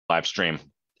live stream.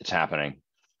 It's happening.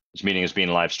 This meeting is being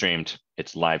live streamed.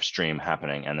 It's live stream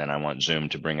happening. And then I want Zoom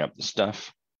to bring up the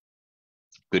stuff.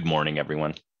 Good morning,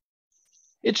 everyone.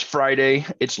 It's Friday.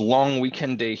 It's long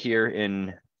weekend day here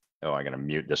in, oh, I got to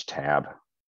mute this tab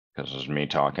because this is me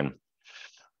talking.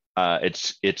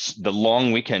 It's the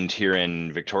long weekend here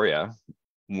in Victoria.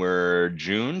 We're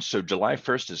June, so July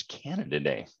 1st is Canada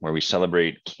Day, where we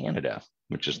celebrate Canada,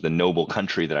 which is the noble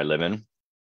country that I live in.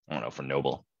 I don't know for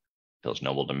noble. Feels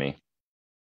noble to me.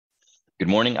 Good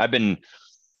morning. I've been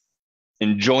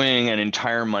enjoying an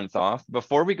entire month off.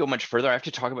 Before we go much further, I have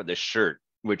to talk about this shirt,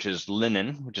 which is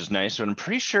linen, which is nice, but I'm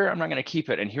pretty sure I'm not going to keep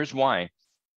it. And here's why.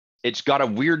 It's got a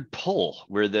weird pull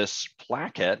where this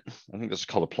placket, I think this is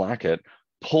called a placket,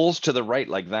 pulls to the right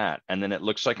like that. And then it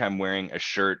looks like I'm wearing a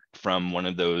shirt from one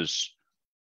of those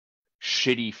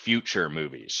shitty future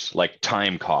movies like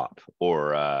Time Cop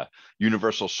or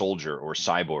Universal Soldier or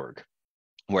Cyborg,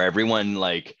 where everyone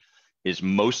like is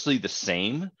mostly the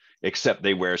same, except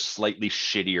they wear slightly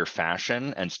shittier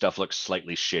fashion and stuff looks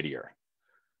slightly shittier.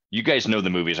 You guys know the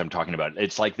movies I'm talking about.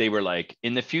 It's like they were like,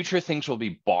 in the future, things will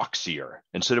be boxier.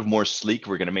 Instead of more sleek,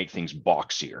 we're going to make things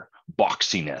boxier.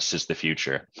 Boxiness is the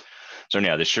future. So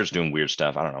yeah, this shirt's doing weird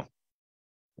stuff. I don't know.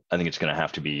 I think it's going to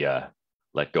have to be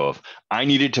let go of. I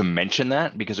needed to mention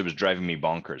that because it was driving me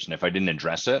bonkers. And if I didn't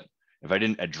address it, if I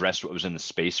didn't address what was in the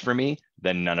space for me,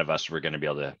 then none of us were going to be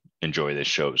able to enjoy this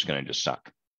show. It was going to just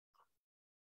suck.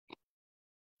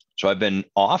 So I've been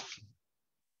off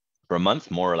for a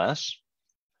month, more or less.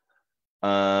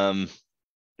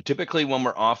 Typically when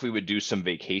we're off, we would do some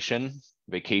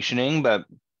vacationing, but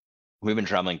we've been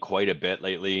traveling quite a bit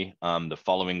lately. The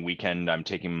following weekend, I'm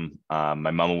taking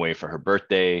my mom away for her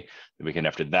birthday. The weekend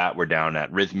after that, we're down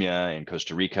at Rhythmia in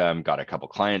Costa Rica. I've got a couple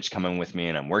clients coming with me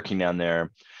and I'm working down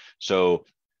there. So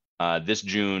this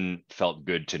June felt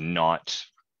good to not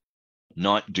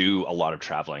do a lot of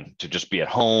traveling, to just be at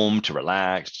home, to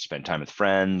relax, to spend time with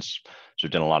friends. So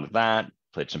we've done a lot of that,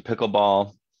 played some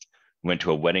pickleball, went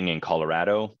to a wedding in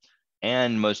Colorado,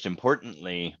 and most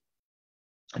importantly,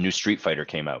 a new Street Fighter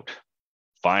came out,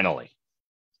 finally.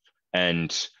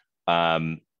 And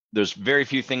there's very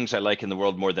few things I like in the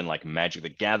world more than like Magic the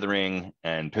Gathering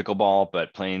and pickleball,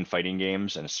 but playing fighting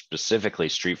games and specifically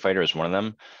Street Fighter is one of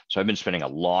them. So I've been spending a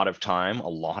lot of time, a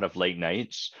lot of late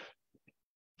nights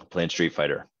playing Street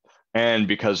Fighter. And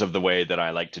because of the way that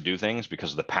I like to do things,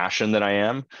 because of the passion that I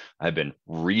am, I've been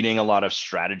reading a lot of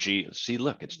strategy. See,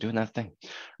 look, it's doing that thing.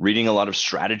 Reading a lot of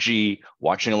strategy,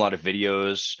 watching a lot of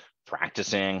videos,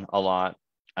 practicing a lot.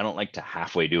 I don't like to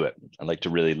halfway do it. I like to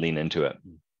really lean into it.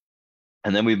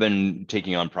 And then we've been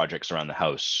taking on projects around the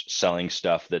house, selling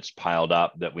stuff that's piled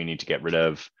up that we need to get rid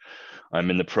of. I'm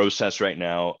in the process right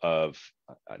now of,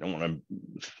 I don't want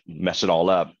to mess it all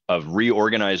up, of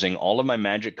reorganizing all of my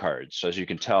Magic cards. So as you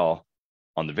can tell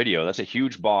on the video, that's a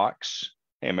huge box.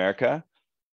 Hey, America.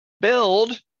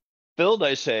 Filled,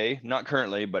 I say, not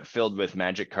currently, but filled with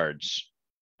Magic cards.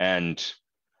 And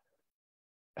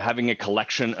having a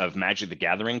collection of Magic the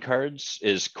Gathering cards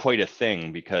is quite a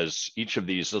thing because each of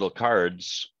these little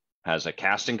cards has a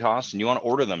casting cost and you want to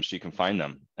order them so you can find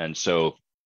them. And so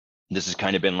this has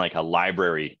kind of been like a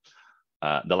library.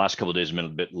 The last couple of days have been a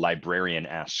bit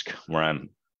librarian-esque where I'm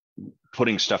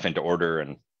putting stuff into order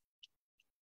and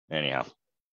anyhow,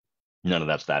 none of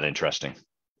that's that interesting.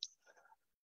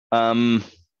 The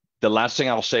last thing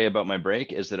I'll say about my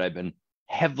break is that I've been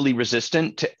heavily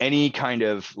resistant to any kind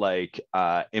of like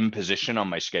imposition on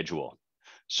my schedule.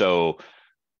 So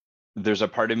there's a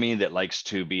part of me that likes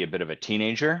to be a bit of a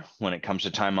teenager when it comes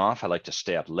to time off. I like to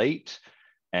stay up late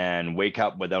and wake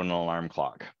up without an alarm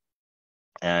clock.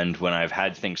 And when I've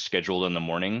had things scheduled in the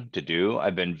morning to do,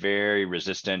 I've been very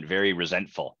resistant, very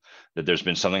resentful that there's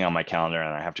been something on my calendar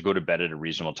and I have to go to bed at a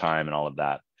reasonable time and all of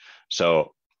that.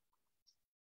 So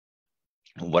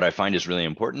what I find is really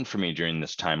important for me during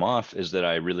this time off is that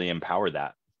I really empower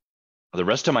that. The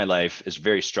rest of my life is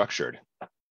very structured.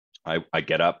 I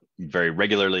get up very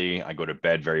regularly. I go to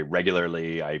bed very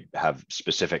regularly. I have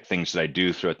specific things that I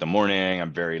do throughout the morning.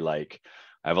 I'm very like,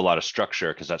 I have a lot of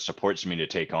structure because that supports me to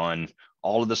take on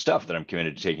all of the stuff that I'm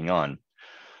committed to taking on.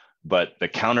 But the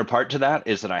counterpart to that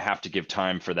is that I have to give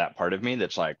time for that part of me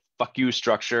that's like, fuck you,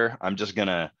 structure. I'm going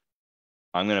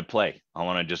to play. I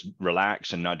want to just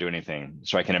relax and not do anything.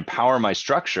 So I can empower my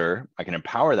structure. I can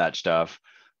empower that stuff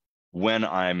when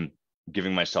I'm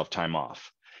giving myself time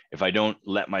off. If I don't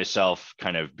let myself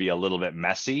kind of be a little bit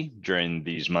messy during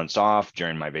these months off,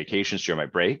 during my vacations, during my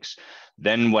breaks,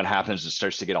 then what happens is it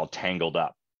starts to get all tangled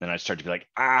up. Then I start to be like,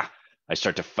 I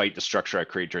start to fight the structure I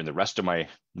create during the rest of my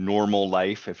normal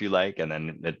life, if you like, and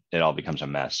then it all becomes a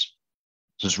mess.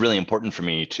 So it's really important for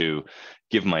me to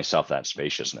give myself that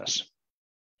spaciousness.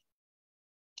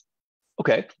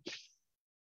 Okay.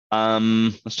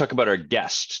 Let's talk about our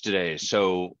guest today.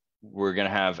 So we're going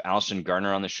to have Allison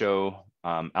Garner on the show.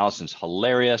 Allison's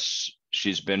hilarious.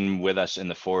 She's been with us in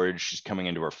the Forge. She's coming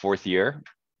into her 4th year.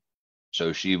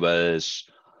 So she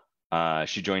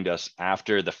joined us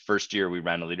after the first year we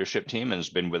ran a leadership team and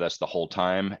has been with us the whole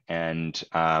time. And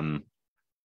an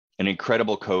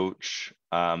incredible coach.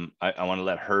 I want to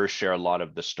let her share a lot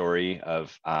of the story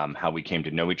of how we came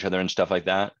to know each other and stuff like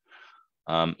that.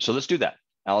 So let's do that.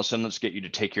 Allison, let's get you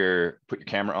to put your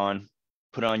camera on,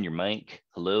 put on your mic.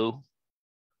 Hello.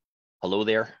 Hello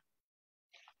there.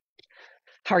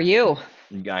 How are you?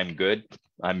 I'm good.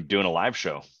 I'm doing a live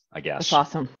show, I guess. That's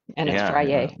awesome. And it's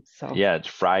Friday. So yeah, it's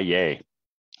Friday.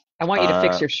 I want you to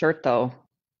fix your shirt though.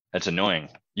 That's annoying.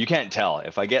 You can't tell.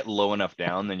 If I get low enough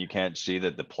down, then you can't see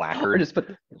that the placard. Or just put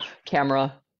the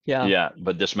camera. Yeah. Yeah,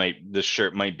 but this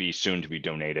shirt might be soon to be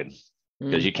donated.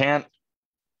 Because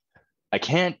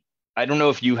I don't know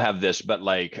if you have this, but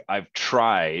like I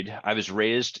was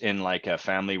raised in like a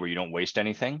family where you don't waste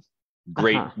anything.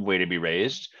 Great way to be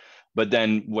raised. But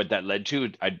then what that led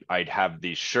to, I'd have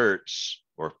these shirts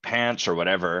or pants or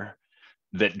whatever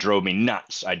that drove me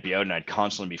nuts. I'd be out and I'd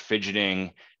constantly be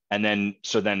fidgeting. And then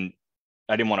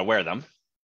I didn't want to wear them.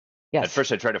 Yes. At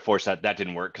first I tried to force that. That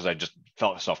didn't work because I just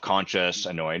felt self-conscious,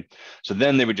 annoyed. So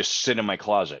then they would just sit in my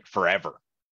closet forever.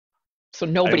 So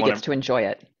nobody gets to enjoy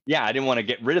it. Yeah, I didn't want to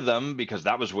get rid of them because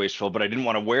that was wasteful, but I didn't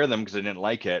want to wear them because I didn't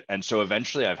like it. And so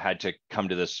eventually I've had to come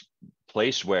to this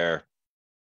place where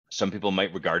some people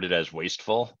might regard it as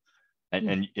wasteful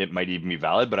and it might even be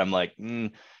valid, but I'm like,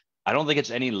 I don't think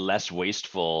it's any less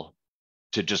wasteful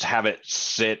to just have it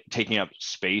sit taking up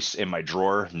space in my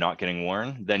drawer, not getting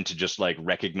worn, than to just like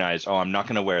recognize, oh, I'm not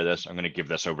going to wear this. I'm going to give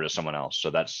this over to someone else.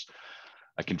 So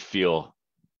I can feel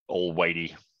old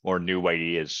Whitey or new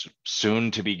Whitey is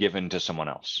soon to be given to someone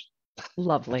else.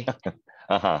 Lovely.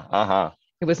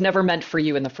 It was never meant for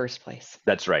you in the first place.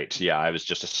 That's right. Yeah, I was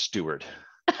just a steward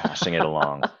passing it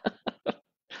along.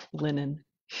 Linen.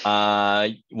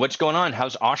 What's going on?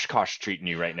 How's Oshkosh treating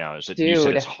you right now? Dude, you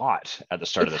said it's hot at the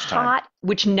start of this time. Hot,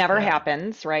 which never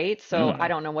happens, right? So I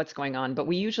don't know what's going on, but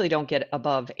we usually don't get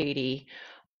above 80.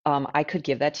 I could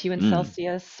give that to you in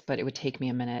Celsius, but it would take me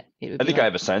a minute. I think I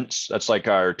have a sense. That's like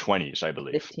our 20s, I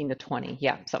believe. 15 to 20.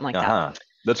 Yeah, something like that.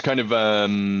 That's kind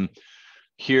of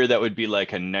here that would be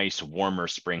like a nice warmer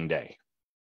spring day,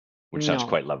 which sounds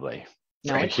quite lovely.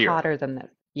 No, it's hotter than that.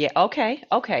 Yeah, okay,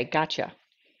 gotcha.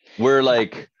 We're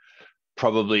like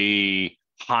probably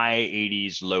high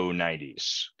 80s, low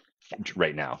 90s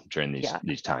right now during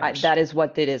these times. That is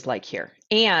what it is like here.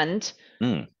 And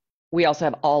we also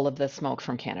have all of the smoke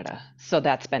from Canada. So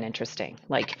that's been interesting.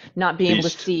 Like not being able to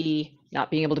see, not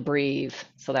being able to breathe.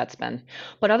 So that's been,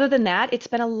 but other than that, it's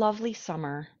been a lovely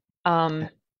summer.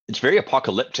 It's very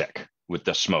apocalyptic with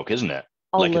the smoke, isn't it?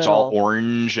 It's all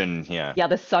orange and yeah. Yeah,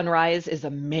 the sunrise is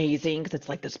amazing because it's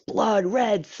like this blood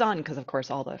red sun because of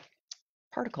course all the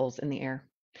particles in the air.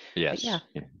 Yes. Yeah,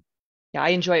 I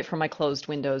enjoy it from my closed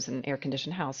windows and air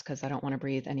conditioned house because I don't want to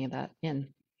breathe any of that in.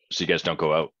 So you guys don't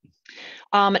go out?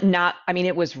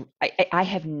 I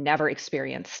have never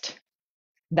experienced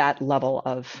that level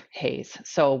of haze.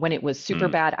 So when it was super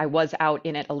bad, I was out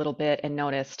in it a little bit and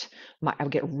noticed I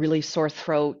would get really sore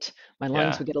throat. My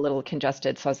lungs would get a little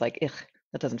congested. So I was like, ugh,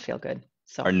 that doesn't feel good.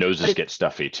 So our noses get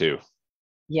stuffy too.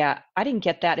 Yeah, I didn't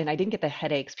get that. And I didn't get the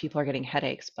headaches. People are getting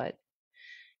headaches, but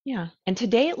yeah. And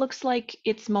today it looks like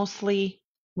it's mostly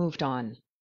moved on.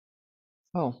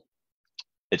 Oh.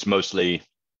 It's mostly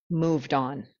moved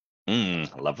on.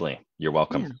 Lovely. You're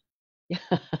welcome.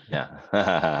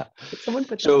 Yeah. Someone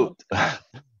put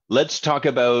let's talk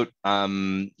about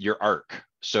your arc.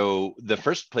 So the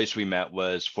first place we met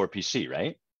was 4PC,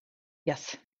 right?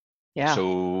 Yes. Yeah.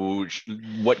 So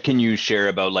what can you share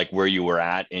about like where you were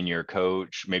at in your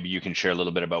coach? Maybe you can share a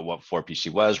little bit about what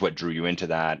 4PC was, what drew you into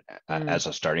that as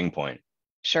a starting point.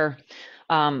 Sure.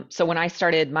 So when I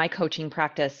started my coaching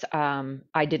practice,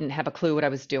 I didn't have a clue what I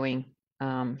was doing.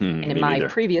 And in my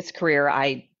previous career,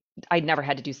 I'd never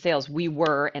had to do sales. We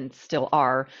were and still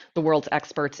are the world's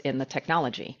experts in the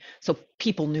technology. So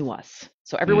people knew us.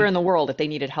 So everywhere in the world, if they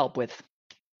needed help with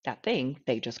that thing,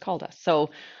 they just called us. So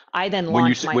I then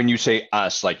launched when you say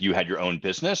us, like you had your own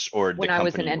business or the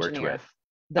company you worked with?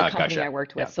 The company I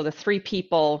worked with. So the 3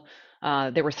 people,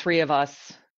 there were 3 of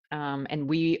us. And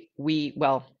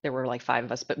well, there were like 5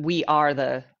 of us, but we are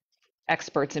the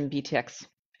experts in BTX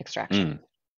extraction.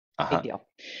 Big deal.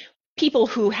 People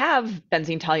who have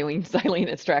benzene, toluene, xylene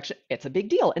extraction, it's a big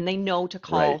deal. And they know to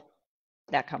call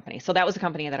that company. So that was the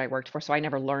company that I worked for. So I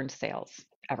never learned sales.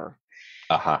 ever.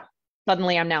 Uh-huh.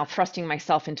 Suddenly I'm now thrusting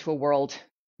myself into a world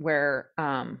where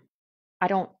I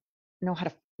don't know how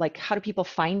to, like, how do people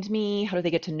find me? How do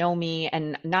they get to know me?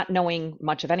 And not knowing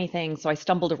much of anything. So I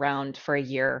stumbled around for a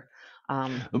year.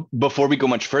 Before we go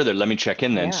much further, let me check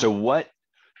in then. Yeah. So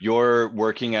you're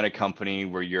working at a company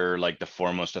where you're like the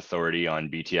foremost authority on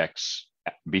BTX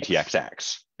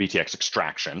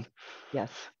extraction.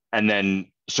 Yes. And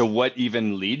then, so what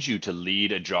even leads you to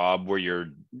lead a job where you're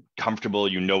comfortable,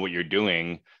 you know what you're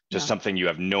doing, to Yeah. something you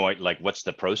have no, like, what's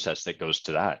the process that goes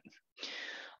to that?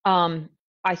 Um,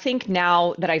 I think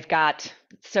now that I've got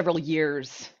several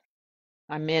years,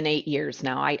 I'm in 8 years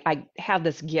now, I have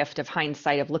this gift of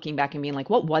hindsight of looking back and being like,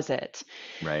 what was it?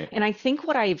 Right. And I think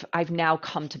what I've now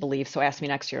come to believe, so ask me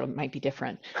next year, it might be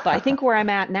different. But I think where I'm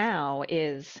at now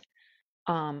is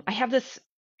I have this,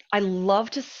 I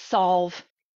love to solve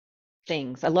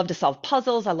things. I love to solve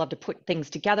puzzles. I love to put things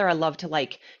together. I love to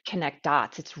like connect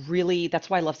dots. It's really, that's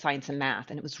why I love science and math.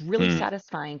 And it was really Mm,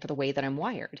 satisfying for the way that I'm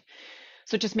wired.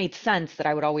 So it just made sense that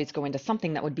I would always go into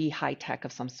something that would be high tech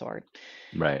of some sort.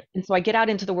 right. And so I get out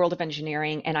into the world of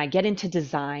engineering and I get into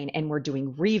design and we're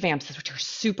doing revamps, which are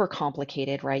super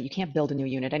complicated, right? You can't build a new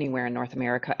unit anywhere in North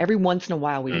America. Every once in a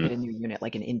while we would get Mm. a new unit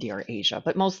like in India or Asia,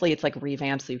 but mostly it's like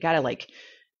revamps. So you've got to like,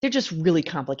 they're just really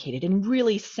complicated and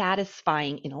really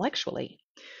satisfying intellectually.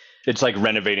 It's like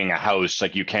renovating a house.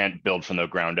 Like, you can't build from the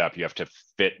ground up. You have to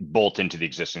bolt into the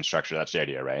existing structure. That's the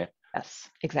idea, right? Yes,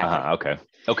 exactly. Uh-huh. Okay.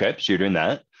 Okay. So you're doing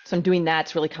that. So I'm doing that.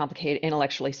 It's really complicated,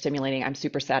 intellectually stimulating. I'm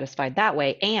super satisfied that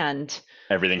way. And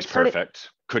I Everything's started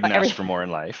perfect. Couldn't ask for everything. more in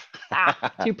life.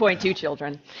 2.2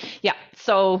 children. Yeah.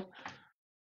 So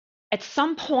at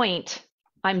some point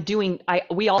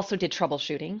we also did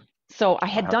troubleshooting. So I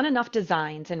had Uh-huh. done enough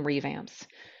designs and revamps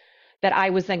that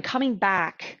I was then coming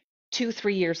back 2,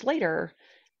 3 years later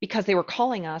because they were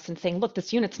calling us and saying, look,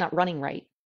 this unit's not running right.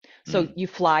 So Mm. you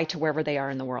fly to wherever they are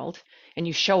in the world and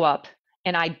you show up.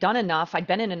 And I'd been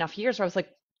in enough years where I was like,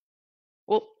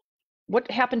 well, what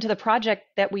happened to the project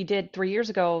that we did 3 years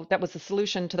ago that was the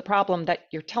solution to the problem that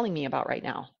you're telling me about right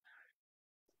now?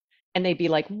 And they'd be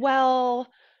like, well,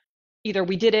 either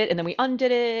we did it and then we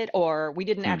undid it, or we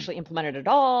didn't Mm. actually implement it at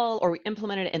all, or we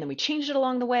implemented it and then we changed it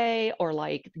along the way, or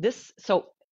like this. So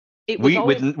it was We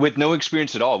always, with no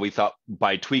experience at all, we thought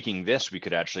by tweaking this, we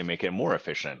could actually make it more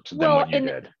efficient than well, what you and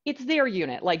did. it's their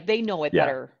unit, like they know it Yeah.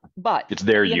 better. But It's at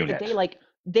their the end of the unit. day, like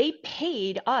they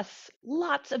paid us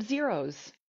lots of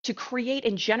zeros to create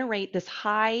and generate this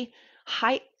high,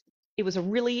 it was a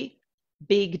really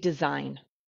big design,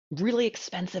 really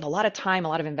expensive, a lot of time, a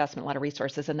lot of investment, a lot of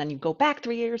resources. And then you go back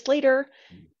 3 years later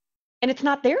and it's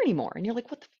not there anymore. And you're like,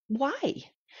 why?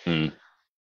 Mm.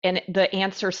 And the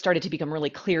answer started to become really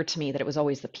clear to me that it was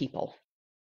always the people.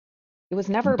 It was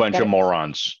never Bunch that of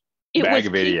morons. it Bag was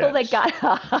of people that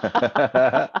idiots.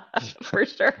 got for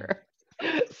sure.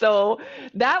 So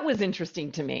that was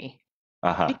interesting to me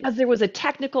Uh-huh. because there was a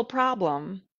technical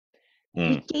problem.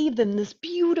 We Mm. gave them this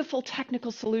beautiful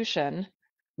technical solution.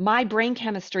 My brain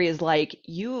chemistry is like,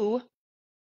 you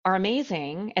are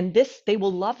amazing and this they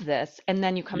will love this, and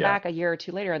then you come Yeah. back a year or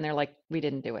two later and they're like, we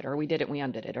didn't do it, or we did it, we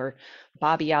undid it, or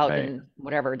Bobby out Right. and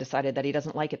whatever decided that he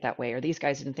doesn't like it that way, or these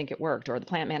guys didn't think it worked, or the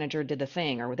plant manager did the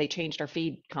thing, or they changed our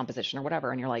feed composition or whatever,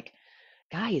 and you're like,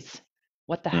 guys,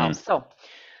 what the hell? Mm. So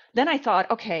then I thought,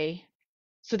 okay,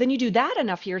 so then you do that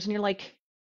enough years and you're like,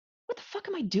 what the fuck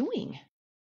am I doing?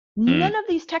 Mm. None of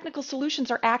these technical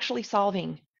solutions are actually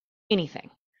solving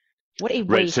anything. What a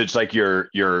Right. So waste. it's like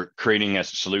you're creating a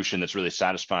solution that's really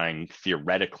satisfying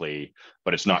theoretically,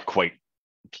 but it's Yeah, not quite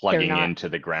they're plugging not. into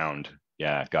the ground.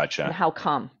 Yeah, And gotcha. how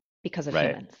come? Because of Right.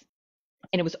 humans.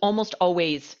 And it was almost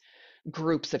always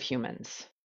groups of humans,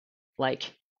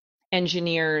 like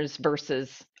engineers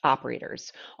versus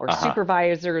operators, or Uh-huh.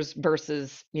 supervisors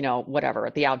versus, whatever,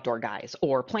 the outdoor guys,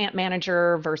 or plant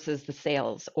manager versus the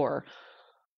sales,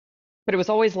 but it was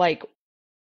always like,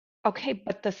 okay,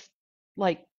 but this,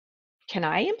 like, can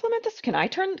I implement this? Can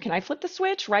I flip the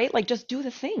switch? Right? Like, just do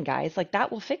the thing, guys. Like,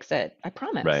 that will fix it. I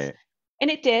promise. Right.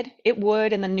 And it did. It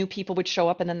would. And then new people would show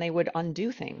up and then they would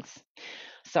undo things.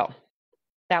 So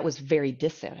that was very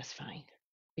dissatisfying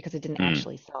because it didn't Mm.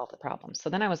 actually solve the problem. So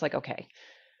then I was like, okay,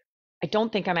 I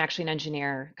don't think I'm actually an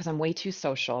engineer because I'm way too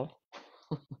social.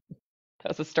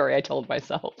 That's a story I told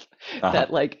myself Uh-huh.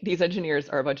 that like these engineers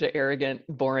are a bunch of arrogant,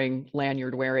 boring,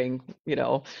 lanyard wearing,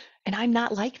 and I'm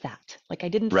not like that. Like I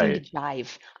didn't seem to Right.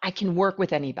 jive. I can work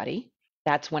with anybody.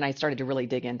 That's when I started to really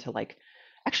dig into like,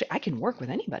 actually, I can work with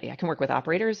anybody. I can work with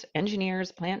operators,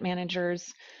 engineers, plant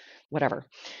managers, whatever.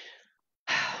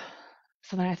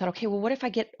 So then I thought, okay, well, what if I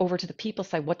get over to the people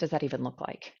side? What does that even look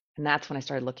like? And that's when I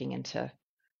started looking into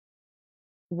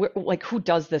like, who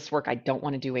does this work? I don't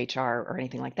want to do HR or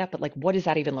anything like that, but like, what does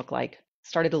that even look like?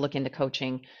 Started to look into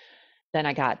coaching. Then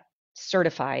I got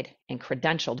certified and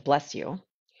credentialed, bless you.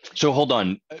 So hold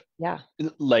on, Yeah.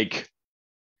 like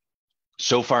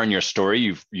so far in your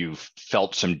story, you've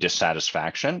felt some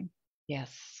dissatisfaction,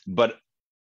 Yes. but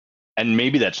and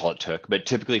maybe that's all it took, but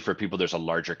typically for people there's a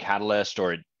larger catalyst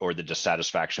or the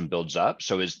dissatisfaction builds up.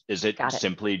 So is it Got it.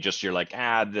 simply just you're like,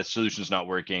 the solution's not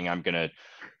working, I'm gonna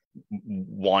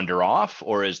wander off,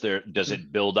 or does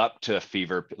it build up to a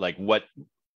fever? Like what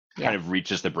kind Yeah. of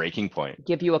reaches the breaking point?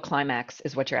 Give you a climax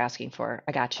is what you're asking for.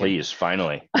 I got you. Please,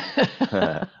 finally.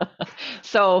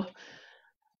 So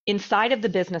inside of the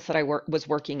business that I was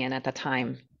working in at the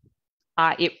time,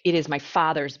 it is my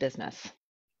father's business.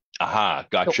 Aha, So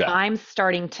gotcha. I'm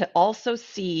starting to also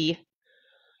see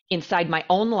inside my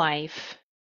own life.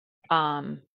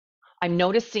 I'm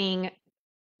noticing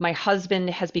my husband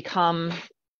has become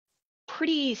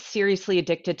pretty seriously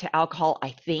addicted to alcohol. I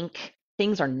think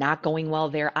things are not going well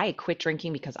there. I quit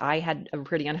drinking because I had a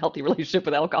pretty unhealthy relationship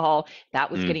with alcohol.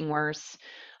 That was getting worse.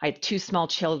 I had two small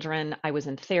children. I was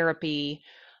in therapy.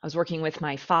 I was working with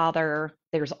my father.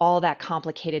 There's all that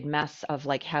complicated mess of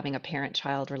like having a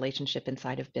parent-child relationship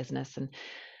inside of business. And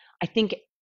I think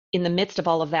in the midst of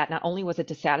all of that, not only was it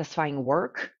dissatisfying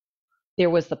work, there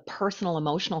was the personal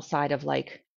emotional side of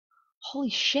like, holy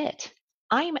shit,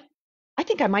 I'm I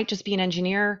think I might just be an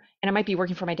engineer and I might be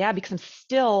working for my dad because I'm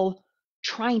still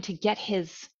trying to get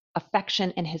his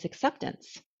affection and his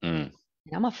acceptance. Mm,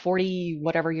 And I'm a 40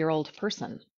 whatever year old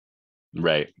person.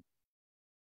 right.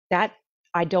 That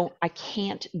I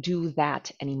can't do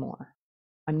that anymore.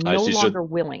 I'm I no see. So longer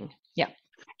willing. Yeah.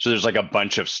 there's like a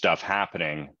bunch of stuff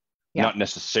happening, Yeah. not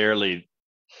necessarily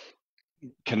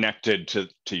connected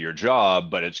to your job,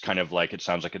 but it's kind of like it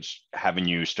sounds like it's having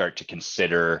you start to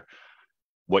consider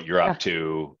what you're Yeah. up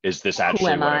to. Is this Who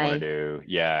actually am what I want to I? do?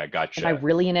 Yeah, Am I gotcha.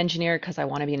 really an engineer because I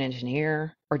want to be an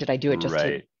engineer? Or did I do it just to,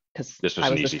 Right. because This was I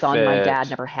an was the easy son my dad fit.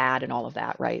 never had and all of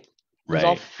that, right? It was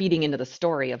all Right. feeding into the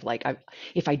story of like,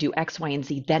 if I do X, Y, and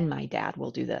Z, then my dad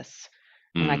will do this.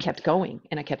 And I Mm, kept going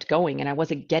and I kept going and I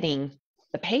wasn't getting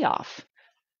the payoff.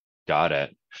 got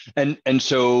it. And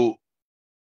so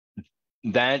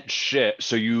that shit,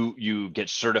 so you get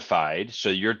certified, so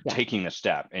you're Yeah. taking a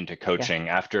step into Yeah. coaching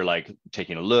after like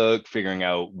taking a look, figuring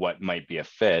out what might be a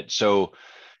fit. So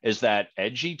is that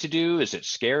edgy to do? Is it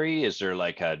scary? Is there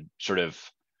like a sort of,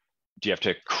 do you have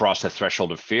to cross the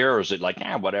threshold of fear, or is it like,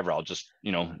 whatever, I'll just,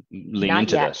 lean Not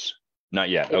into yet. this? Not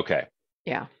yet. It, Okay.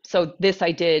 yeah. So this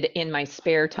I did in my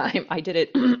spare time. I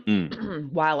did Mm,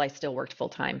 it while I still worked full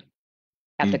time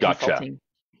at the gotcha. consulting.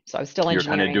 So I was still You're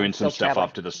kind of engineering, I doing was some still stuff traveling.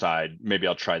 off to the side. Maybe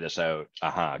I'll try this out.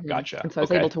 Gotcha. And so I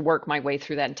was able Okay. to work my way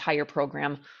through that entire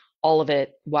program, all of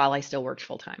it while I still worked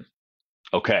full time.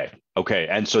 Okay. Okay.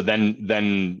 And so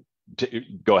then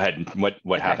go ahead. And what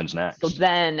Okay. happens So next?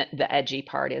 then the edgy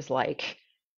part is like,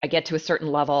 I get to a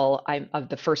certain level. I'm of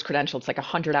the first credential, it's like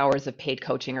 100 hours of paid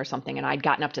coaching or something. And I'd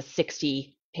gotten up to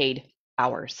 60 paid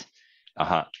hours. So you're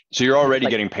And I was already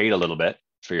like, getting paid a little bit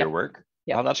for your yep, work. Oh,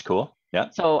 yep. that's cool. Yeah.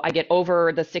 So I get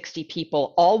over the 60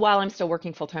 people all while I'm still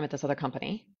working full time at this other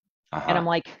company. And I'm Uh-huh.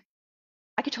 like,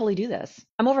 I could totally do this.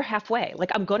 I'm over halfway.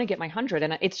 Like I'm going to get my 100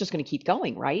 and it's just going to keep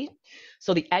going, right?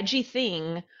 So the edgy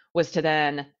thing was to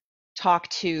then talk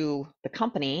to the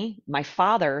company, my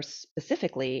father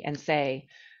specifically, and say,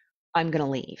 I'm going to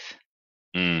leave.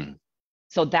 Mm.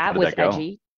 So How that did was that go?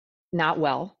 edgy, not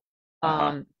well.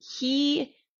 Uh-huh.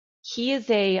 He is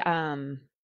a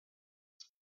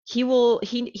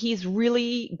he's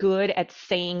really good at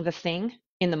saying the thing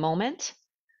in the moment.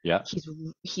 Yeah. He's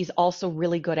he's also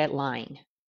really good at lying.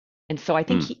 And so I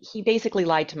think Mm. he basically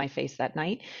lied to my face that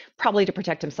night, probably to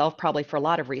protect himself, probably for a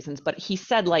lot of reasons. But he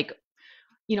said, like,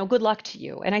 good luck to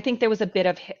you. And I think there was a bit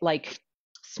of like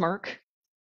smirk,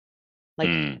 like,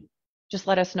 Mm. just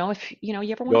let us know if, you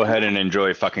ever want Go to come ahead back. and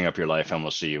enjoy fucking up your life and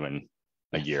we'll see you in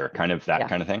a Yes. year. Kind of that Yeah.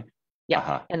 kind of thing. Yeah.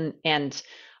 Uh-huh. And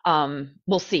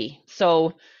we'll see.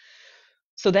 So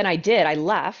then I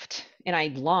left and I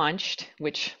launched,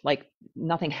 which like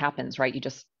nothing happens, right? You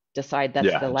just decide that's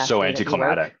the Yeah. last So day that you work.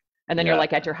 anticlimactic. And then you're Yeah.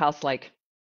 like at your house, like,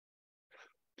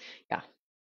 yeah.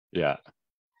 Yeah. So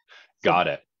Got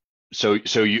it. So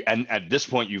you, and at this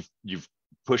point you've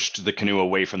pushed the canoe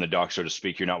away from the dock, so to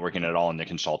speak. You're not working at all in the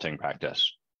consulting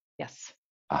practice. yes.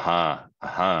 Uh-huh.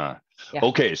 Uh-huh. Yeah.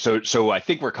 Okay, so I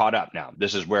think we're caught up now.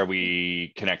 This is where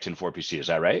we connect in 4PC. Is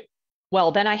that right?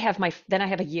 Well, then I have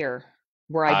a year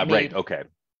where I Right. made Okay.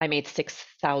 I made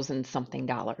 6,000 something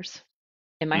dollars.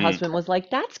 And my Mm. husband was like,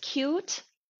 "That's cute."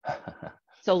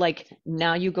 So like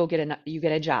now you go get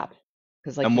a job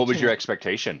because like And you're what was too your old.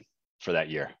 expectation for that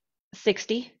year?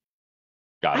 60.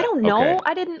 Got I it. don't know. Okay.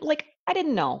 I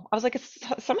didn't know. I was like,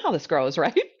 somehow this grows,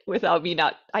 right? Without me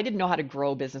not, I didn't know how to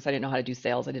grow business. I didn't know how to do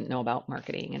sales. I didn't know about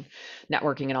marketing and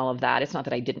networking and all of that. It's not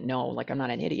that I didn't know, like I'm not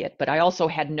an idiot, but I also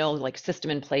had no like system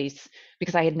in place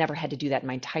because I had never had to do that in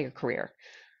my entire career.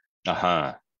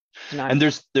 Uh-huh. So now And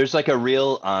I'm, there's like a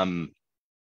real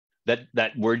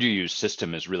that word you use,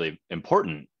 system, is really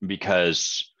important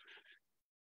because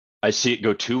I see it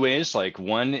go two ways. Like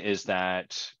one is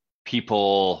that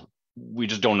people, we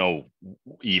just don't know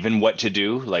even what to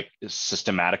do, like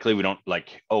systematically. We don't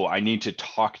like, oh, I need to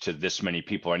talk to this many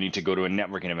people. I need to go to a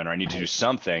networking event, or I need to do right,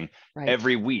 something right,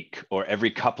 every week or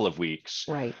every couple of weeks,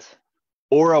 right.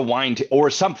 or a or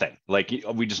something. Like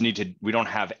we just need to, we don't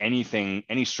have anything,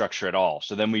 any structure at all.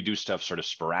 So then we do stuff sort of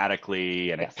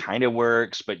sporadically and it Yes, kind of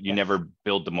works, but you yes, never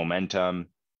build the momentum.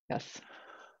 yes.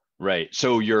 Right.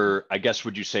 So you're, I guess,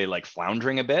 would you say like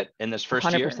floundering a bit in this first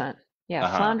year? 100%. Yeah,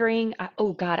 Uh-huh. floundering.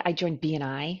 Oh God, I joined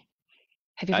BNI.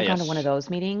 Have you Ah, ever gone to one of yes. those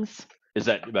meetings? Is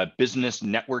that business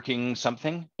networking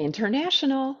something?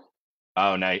 International.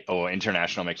 Oh, nice. Oh,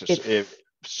 international makes it It's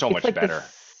so it's much like the better.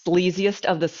 sleaziest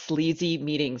of the sleazy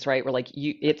meetings, right? Where like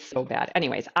it's so bad.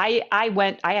 Anyways, I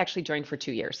actually joined for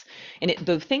 2 years, and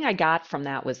the thing I got from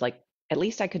that was like at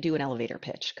least I could do an elevator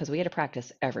pitch because we had to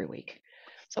practice every week,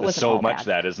 so it There's wasn't so all much bad.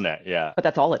 that, isn't it? Yeah. But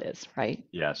that's all it is, right?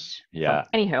 Yes. So Yeah.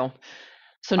 anywho,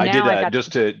 so I now did I got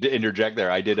just to interject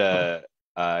there. I did okay.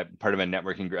 a part of a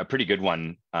networking group, a pretty good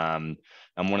one.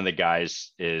 And one of the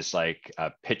guys is like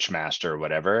a pitch master or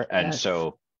whatever. And Yes.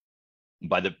 so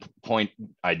by the point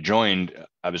I joined,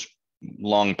 I was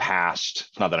long past.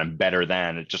 It's not that I'm better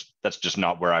than. It just, that's just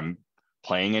not where I'm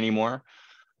playing anymore.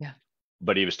 Yeah.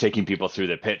 But he was taking people through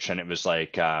the pitch, and it was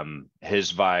like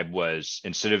his vibe was,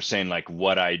 instead of saying like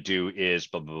what I do is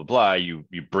blah blah blah blah, you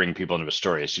bring people into a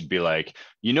story. So you'd be like,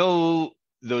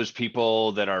 those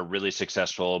people that are really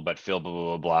successful but feel blah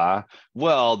blah blah blah.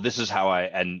 Well, this is how I,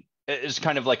 and it's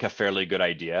kind of like a fairly good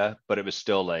idea, but it was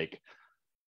still like,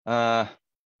 uh,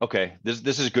 okay,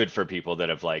 this is good for people that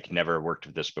have like never worked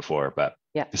with this before. But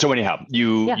Yeah. so anyhow,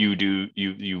 Yeah.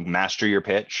 you master your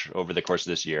pitch over the course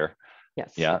of this year.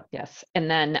 Yes. Yeah. Yes. And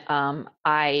then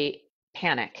I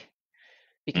panic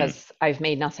Mm. because I've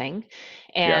made nothing.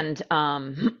 Yeah.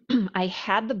 And I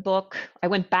had the book. I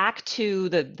went back to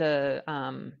the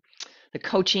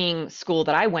coaching school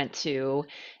that I went to,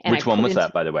 and I Which one put was into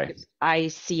that, by the way?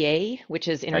 ICA, which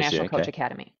is I see. International Coach Okay.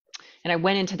 Academy. And I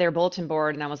went into their bulletin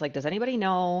board, and I was like, "Does anybody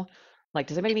know? Like,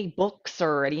 does anybody make books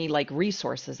or any like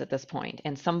resources at this point?"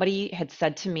 And somebody had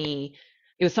said to me,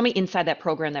 it was somebody inside that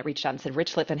program that reached out and said,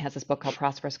 "Rich Litvin has this book called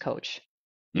Prosperous Coach.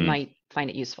 You Mm. might find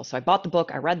it useful." So I bought the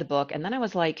book, I read the book, and then I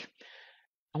was like,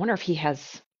 I wonder if he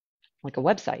has like a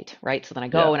website, right? So then I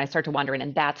go Yeah. and I start to wonder,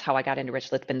 and that's how I got into Rich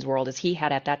Litvin's world. Is he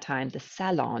had at that time the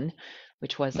Salon,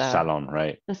 which was The salon,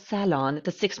 right? the Salon,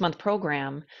 the 6 month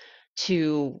program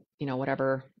to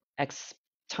whatever X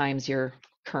times your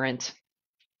current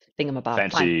thingamabob. Fine.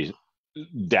 Fancy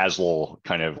dazzle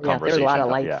kind of Yeah, there were a lot conversation. of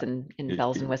lights Yeah. and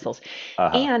bells and whistles.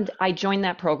 Uh-huh. And I joined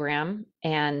that program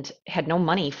and had no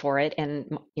money for it.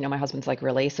 And, my husband's like,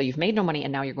 really? So you've made no money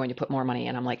and now you're going to put more money.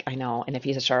 And I'm like, I know. And if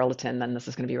he's a charlatan, then this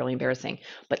is going to be really embarrassing.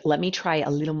 But let me try a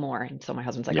little more. And so my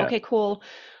husband's like, Yeah. okay, cool.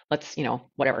 Let's,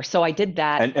 whatever. So I did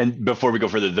that. And before we go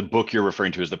further, the book you're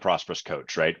referring to is The Prosperous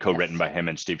Coach, right? Co-written Yes, by him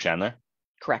and Steve Chandler.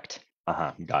 correct.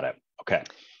 Uh-huh. Got it. Okay.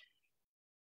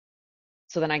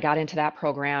 So then I got into that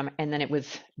program. And then it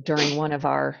was during one of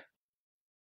our,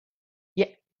 yeah,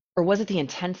 or was it the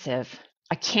intensive?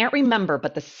 I can't remember,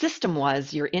 but the system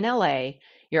was you're in LA,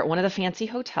 you're at one of the fancy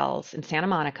hotels in Santa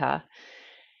Monica,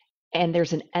 and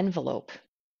there's an envelope,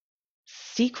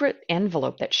 secret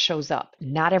envelope that shows up.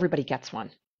 Not everybody gets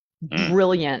one. Mm.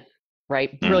 Brilliant,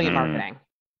 right? Brilliant Hmm. marketing.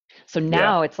 So Yeah.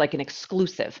 now it's like an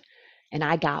exclusive, and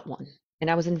I got one. And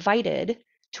I was invited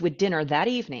to a dinner that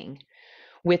evening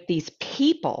with these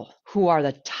people who are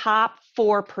the top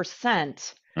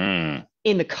 4% Mm.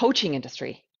 in the coaching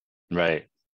industry. Right.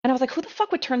 And I was like, who the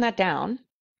fuck would turn that down?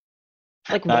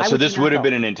 Like, why So would you this not would have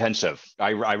been go? an intensive.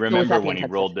 I So was remember that the when he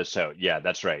intensive? rolled this out. Yeah,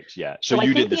 that's right. Yeah. So So I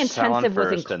you think did the the salon intensive was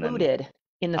first and then, included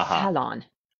in the uh-huh. salon.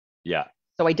 Yeah.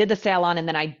 So I did the salon and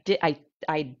then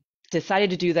I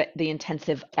decided to do the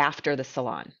intensive after the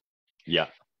salon. Yeah.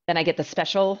 Then I get the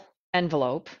special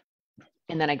envelope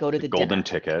and then I go to The the golden dinner.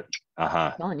 ticket.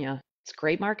 Uh-huh. I'm telling you, it's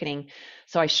great marketing.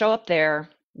 So I show up there.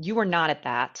 You were not at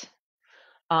that.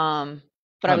 But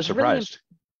I I'm was really, surprised.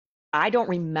 I don't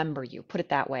remember you, put it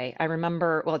that way. I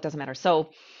remember, well, it doesn't matter.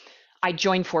 So I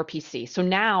joined 4PC. So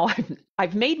now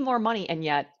I've made more money and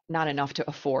yet not enough to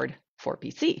afford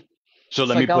 4PC. So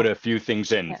let So I me put go, a few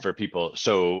things in yeah, for people.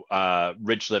 So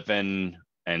Rich Litvin,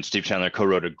 and Steve Chandler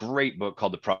co-wrote a great book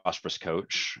called The Prosperous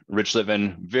Coach. Rich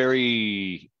Litvin,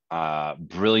 very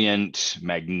brilliant,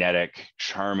 magnetic,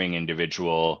 charming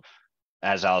individual,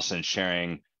 as Allison's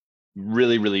sharing,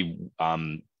 really, really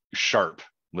sharp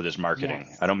with his marketing.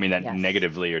 Yes. I don't mean that Yes.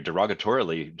 negatively or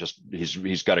derogatorily, just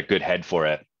he's got a good head for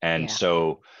it. And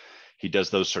so he does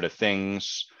those sort of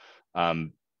things.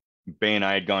 Bay and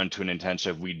I had gone to an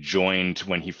intensive. We joined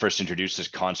when he first introduced this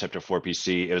concept of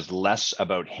 4PC. It was less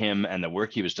about him and the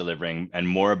work he was delivering and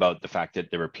more about the fact that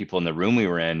there were people in the room we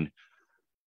were in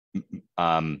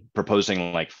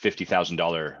proposing like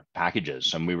 $50,000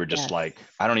 packages. And we were just like,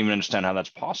 I don't even understand how that's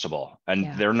possible.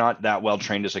 And they're not that well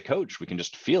trained as a coach. We can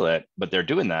just feel it, but they're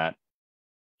doing that.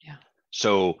 Yeah.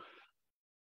 So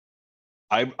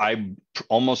I'm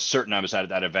almost certain I was at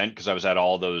that event because I was at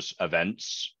all those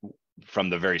events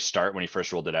from the very start when he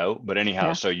first rolled it out. But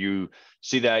anyhow, so you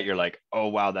see that, you're like, oh,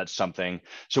 wow, that's something.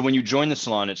 So when you joined the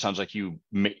salon, it sounds like you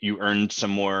earned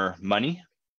some more money.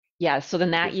 Yeah. So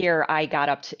then that year I got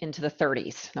up into the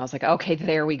 30s and I was like, okay,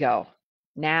 there we go.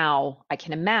 Now I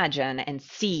can imagine and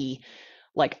see,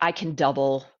 like I can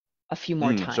double a few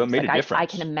more times. So it made like a difference. I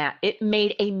can imagine it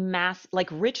made a mass, like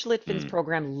Rich Litvin's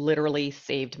program literally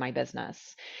saved my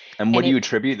business. And what do you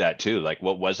attribute that to? Like,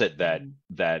 what was it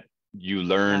that you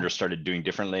learned or started doing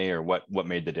differently, or what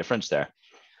made the difference there?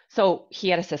 So he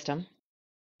had a system.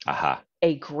 Aha.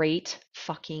 A great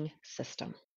fucking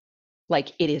system.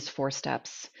 Like it is 4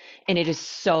 steps and it is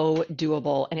so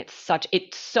doable and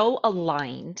it's so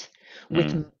aligned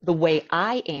with the way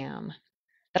I am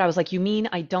that I was like, you mean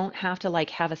I don't have to like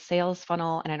have a sales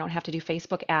funnel and I don't have to do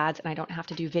Facebook ads and I don't have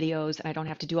to do videos and I don't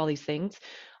have to do all these things.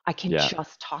 I can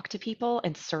just talk to people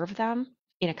and serve them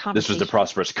in a conversation. This was the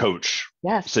Prosperous Coach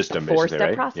system, the 4-step basically,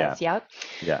 right? process.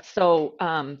 Yeah. So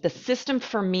the system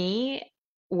for me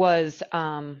was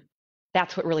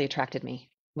that's what really attracted me,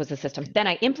 was the system. Then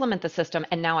I implement the system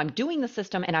and now I'm doing the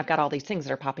system and I've got all these things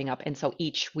that are popping up. And so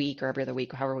each week or every other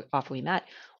week, however often we met,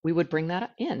 we would bring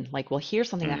that in. Like, well, here's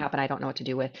something that happened I don't know what to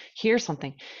do with. Here's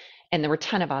something. And there were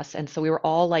 10 of us. And so we were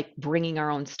all like bringing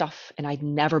our own stuff. And I'd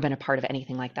never been a part of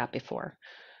anything like that before.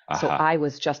 So I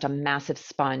was just a massive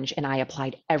sponge and I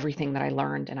applied everything that I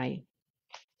learned and I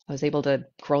was able to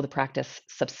grow the practice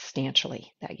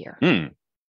substantially that year.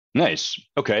 Nice.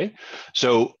 Okay.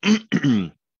 So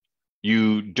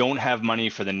you don't have money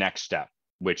for the next step,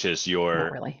 which is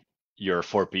your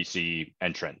 4PC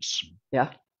entrance.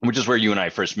 Yeah. Which is where you and I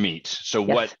first meet. So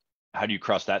how do you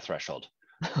cross that threshold?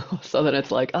 So that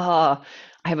it's like, I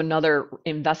have another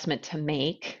investment to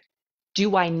make.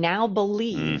 Do I now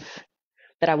believe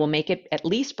that I will make it at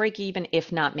least break even,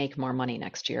 if not make more money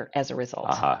next year as a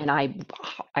result? And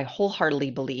I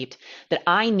wholeheartedly believed that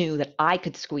I knew that I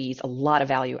could squeeze a lot of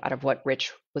value out of what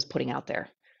Rich was putting out there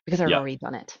because I've already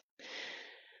done it.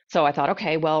 So I thought,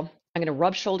 okay, well, I'm going to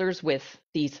rub shoulders with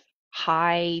these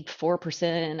high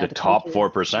 4% the top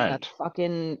 4% in the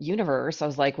fucking universe. I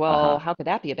was like, well, how could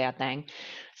that be a bad thing?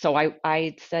 So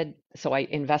I said, so I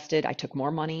invested. I took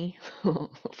more money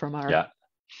from our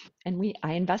and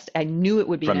I invested. I knew it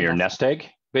would be from your nest egg,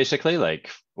 basically. Like,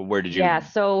 where did you? Yeah.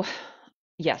 So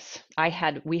yes,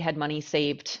 we had money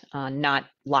saved, not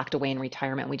locked away in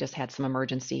retirement. We just had some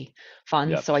emergency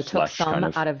funds. So I took some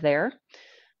out of there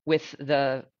with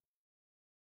the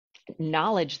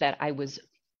knowledge that I was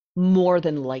more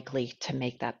than likely to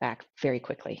make that back very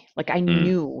quickly. Like I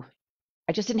knew,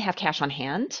 I just didn't have cash on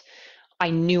hand. I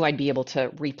knew I'd be able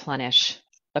to replenish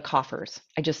the coffers.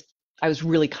 I was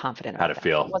really confident about How'd it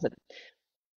feel?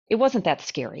 It wasn't that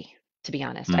scary, to be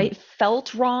honest. I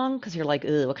felt wrong because you're like,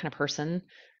 ugh, what kind of person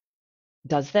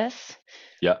does this?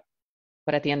 Yeah.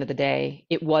 But at the end of the day,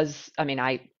 it was,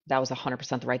 that was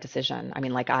 100% the right decision.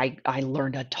 Like I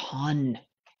learned a ton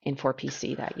in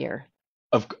 4PC that year.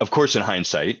 Of course, in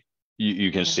hindsight,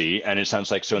 you can see, and it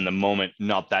sounds like, so in the moment,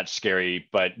 not that scary,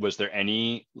 but was there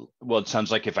any, well, it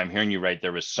sounds like if I'm hearing you right,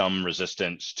 there was some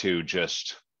resistance to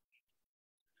just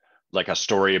like a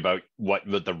story about what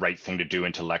the right thing to do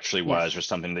intellectually was, or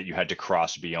something that you had to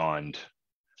cross beyond.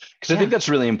 Because I think that's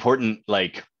really important.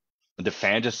 Like the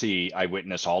fantasy I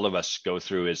witness all of us go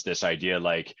through is this idea,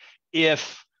 like,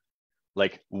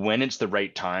 when it's the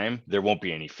right time, there won't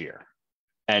be any fear.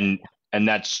 And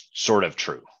that's sort of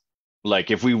true.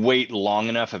 Like if we wait long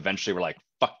enough, eventually we're like,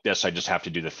 fuck this, I just have to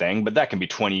do the thing. But that can be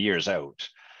 20 years out.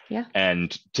 Yeah.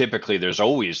 And typically there's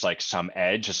always like some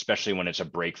edge, especially when it's a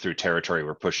breakthrough territory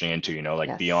we're pushing into,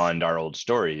 beyond our old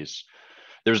stories.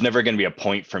 There's never going to be a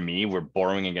point for me, we're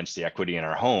borrowing against the equity in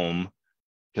our home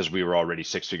because we were already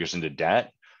 6 figures into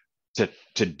debt,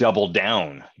 to double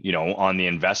down, on the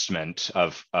investment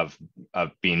of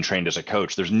being trained as a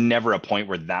coach. There's never a point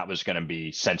where that was going to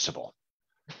be sensible.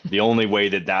 The only way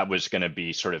that that was going to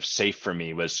be sort of safe for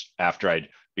me was after I'd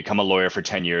become a lawyer for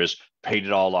 10 years, paid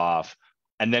it all off.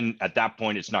 And then at that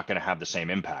point, it's not going to have the same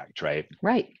impact, right?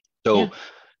 Right. Yeah. So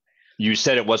you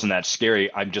said it wasn't that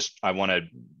scary. I want to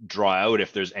draw out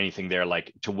if there's anything there,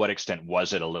 like to what extent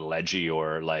was it a little edgy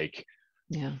or like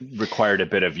Yeah. required a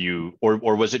bit of you, or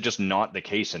was it just not the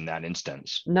case in that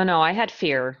instance? No, I had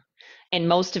fear. And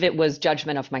most of it was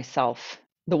judgment of myself.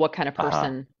 The what kind of Uh-huh.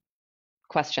 person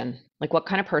question. Like what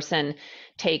kind of person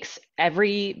takes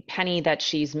every penny that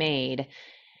she's made,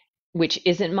 which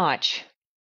isn't much,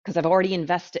 because I've already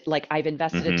invested, like I've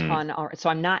invested a Mm-hmm. ton, so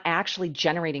I'm not actually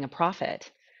generating a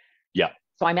profit. Yeah.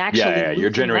 So I'm Yeah, actually yeah. You're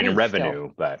losing generating money still.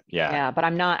 revenue, but yeah. Yeah, but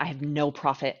I have no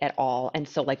profit at all. And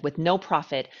so like with no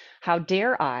profit, how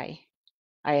dare I?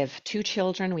 I have two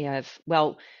children.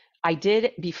 Well, I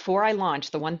did before I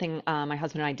launched, the one thing my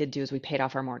husband and I did do is we paid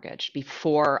off our mortgage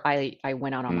before I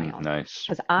went out on my own. Nice.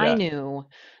 Because I Yeah. knew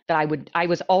that I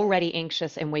was already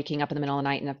anxious and waking up in the middle of the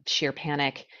night in a sheer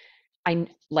panic.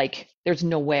 Like, there's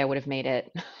no way I would have made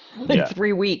it in Yeah.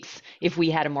 3 weeks if we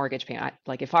had a mortgage payment.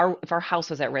 Like if our house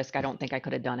was at risk, I don't think I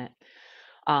could have done it.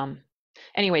 Um,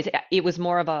 anyways, it was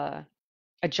more of a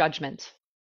judgment.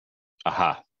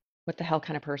 Aha. What the hell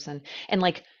kind of person? And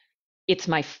like it's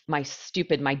my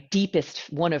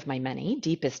deepest, one of my many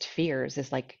deepest fears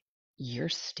is like, you're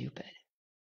stupid.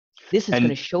 This is going to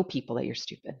And show people that you're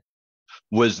stupid.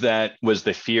 was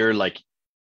the fear like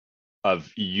of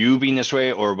you being this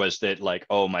way, or was that like,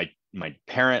 oh, my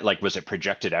parent, like, was it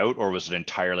projected out, or was it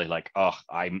entirely like, oh,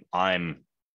 I'm, I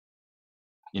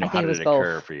how think it did was it both.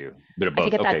 occur for you? Bit of I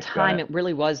think both. at that Okay, got time it. it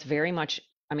really was very much,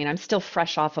 I mean, I'm still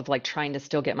fresh off of like trying to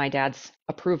still get my dad's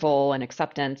approval and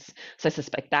acceptance. So I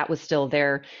suspect that was still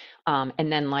there.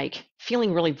 And then like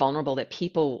feeling really vulnerable that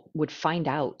people would find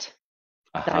out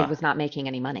that I Uh-huh. was not making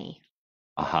any money.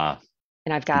 Uh-huh.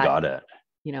 And I've got, Got it.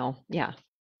 yeah,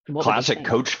 what would they Classic think?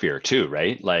 coach fear too,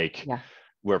 right? Like Yeah.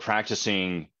 we're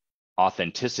practicing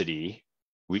authenticity.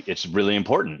 It's really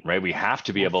important, right? We have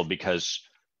to be Yes. able, because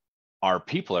our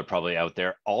people are probably out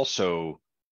there also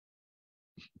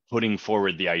putting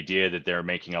forward the idea that they're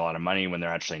making a lot of money when they're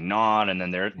actually not, and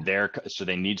then Yeah. so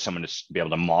they need someone to be able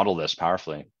to model this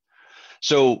powerfully.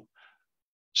 So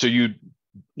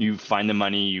you find the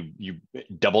money, you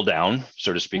double down,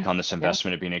 so to speak, Yeah. on this Yeah.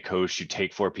 investment of being a coach. You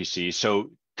take 4PC.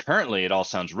 So currently it all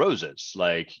sounds roses.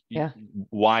 Like, Yeah.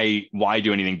 why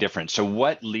do anything different? So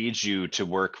what leads you to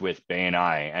work with Bay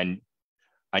and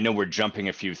I know we're jumping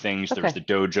a few things. There was Okay. the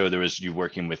dojo, there was you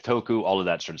working with Toku, all of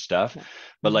that sort of stuff. Yeah.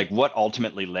 But Mhm. like, what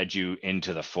ultimately led you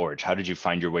into the Forge? How did you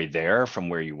find your way there from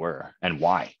where you were, and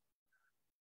why?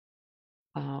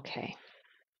 Okay.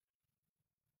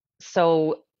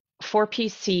 So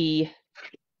 4PC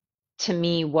to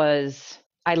me was,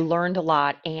 I learned a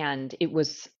lot and it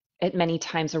was at many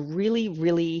times a really,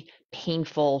 really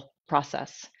painful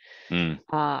process. Mm,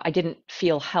 I didn't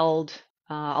feel held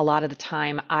a lot of the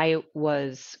time. I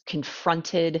was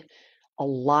confronted a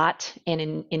lot and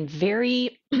in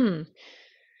very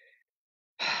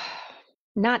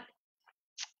not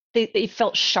they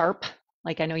felt sharp.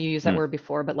 Like I know you used that mm, word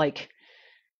before, but like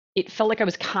it felt like I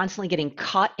was constantly getting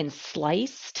cut and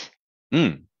sliced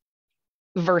mm.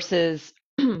 versus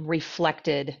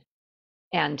reflected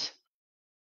and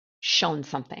shown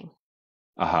something.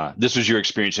 Uh-huh. This was your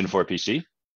experience in 4PC? I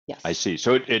Yes. see.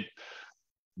 So it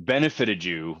benefited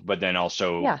you, but then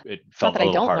also Yeah. it It's not felt that a I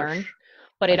little don't harsh. learn,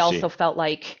 but I it also see. felt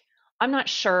like I'm not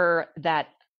sure that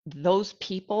those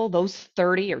people, those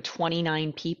 30 or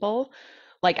 29 people,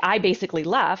 like I basically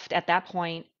left at that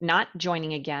point, not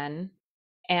joining again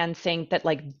and saying that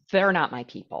like they're not my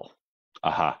people.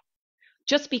 Aha.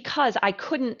 Just because I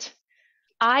couldn't,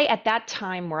 I at that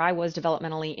time where I was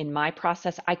developmentally in my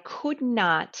process, I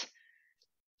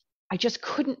just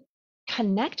couldn't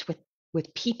connect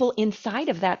with people inside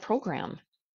of that program.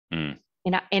 Mm,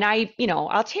 And I,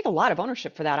 I'll take a lot of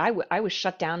ownership for that. I was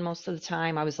shut down most of the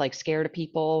time. I was like scared of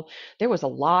people. There was a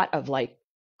lot of like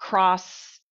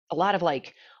a lot of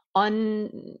like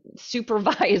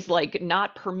unsupervised, like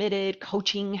not permitted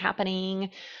coaching happening.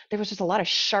 There was just a lot of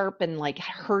sharp and like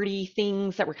hurty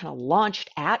things that were kind of launched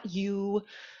at you.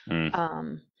 mm.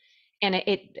 Um, and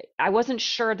I wasn't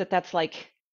sure that that's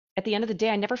like, at the end of the day,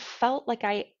 I never felt like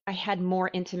I had more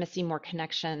intimacy, more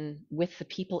connection with the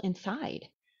people inside.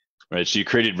 Right. So you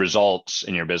created results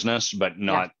in your business, but Yeah,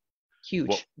 not what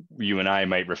huge. you and I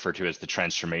might refer to as the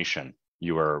transformation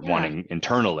you were Yeah. wanting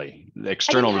internally, the I didn't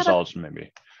external have a results,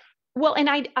 maybe. well, and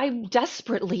I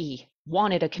desperately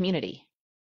wanted a community.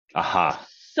 I was Aha.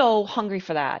 so hungry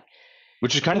for that.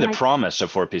 Which is kind of And the I promise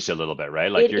of 4PC a little bit,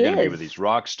 right? Like It you're going to be with is. these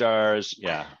rock stars.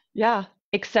 Yeah. Yeah.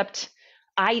 Except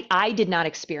I did not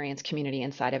experience community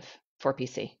inside of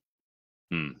 4PC.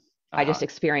 Hmm. I just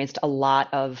experienced a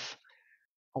lot of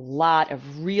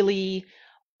really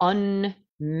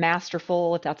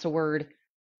unmasterful, if that's a word,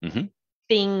 Mm-hmm.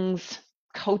 things,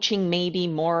 coaching, maybe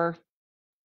more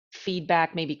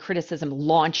feedback, maybe criticism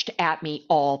launched at me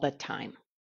all the time.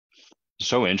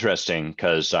 So interesting,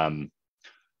 because one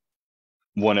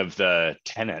of the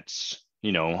tenets,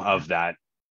 Yeah, of that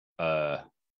uh,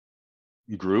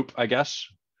 group, I guess,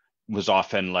 was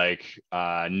often like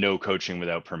no coaching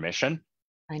without permission.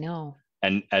 I know.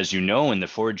 And as you know, in the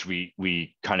Forge,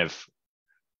 we kind of,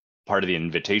 part of the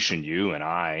invitation you and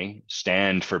I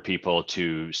stand for people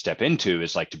to step into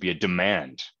is like to be a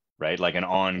demand, right? Like an Yes.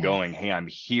 ongoing, hey, I'm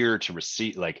here to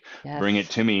receive, like bring it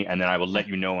Yes. to me, and then I will Yeah. let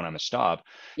you know when I'm a stop.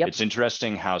 Yep. It's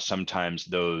interesting how sometimes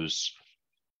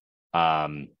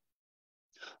um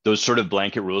those sort of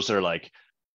blanket rules that are like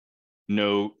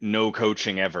no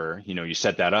coaching ever, you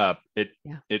set that up,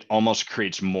 Yeah. it almost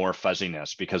creates more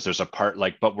fuzziness, because there's a part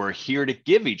like, but we're here to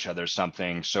give each other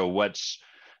something, so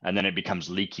and then it becomes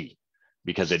leaky,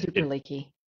 because Super it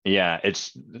leaky. yeah,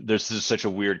 this is such a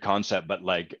weird concept, but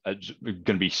like it's going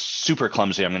to be super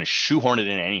clumsy. I'm going to shoehorn it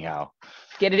in anyhow.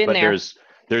 Get it in But there.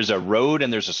 there's a road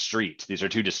and there's a street. These are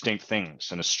two distinct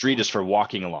things. And a street Yeah. is for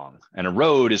walking along, and a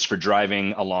road is for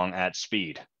driving along at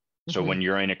speed. So Hmm. when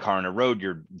you're in a car on a road,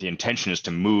 the intention is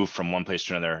to move from one place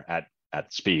to another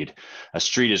at speed. A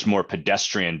street is more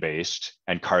pedestrian based,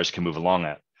 and cars can move along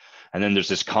it. And then there's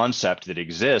this concept that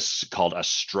exists called a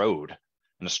strode.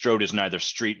 And a strode is neither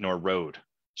street nor road.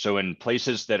 So in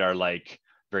places that are like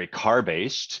very car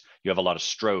based, you have a lot of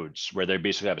stroads where they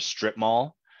basically have a strip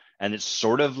mall, and it's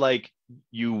sort of like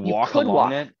you You walk could along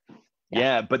walk. it. Yeah.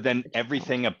 Yeah, but then But you don't.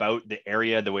 everything about the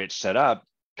area, the way it's set up,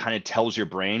 kind of tells your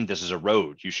brain this is a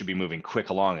road. You should be moving quick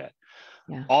along it.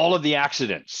 Yeah. All of the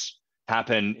accidents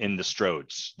happen in the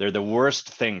stroads. They're the worst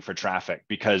thing for traffic,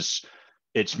 because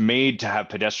it's made to have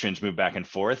pedestrians move back and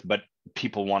forth, but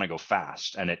people want to go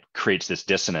fast, and it creates this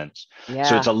dissonance. So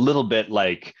it's Yeah. a little bit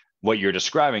like what you're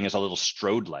describing is a little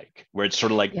strode like, where it's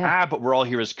sort of like, Yeah. but we're all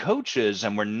here as coaches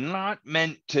and we're not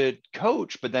meant to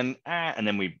coach, but then, and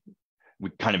then we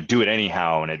kind of do it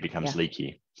anyhow, and it becomes Yeah.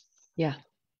 leaky. Yeah.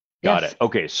 Got it. Yes.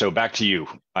 Okay. So back to you.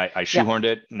 I Yeah. shoehorned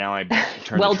it. Now I turn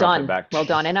the Well trumpet done. back Well to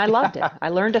done. And I loved it. I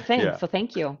learned a thing. yeah. So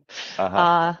thank you. Uh-huh.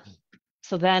 Uh,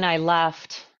 so then I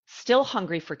left, still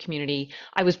hungry for community.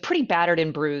 I was pretty battered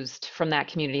and bruised from that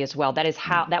community as well.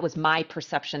 Mm. That was my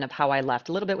perception of how I left.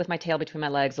 A little bit with my tail between my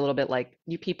legs, a little bit like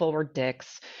you people were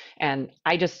dicks. And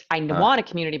I Huh. want a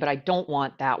community, but I don't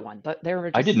want that one. But there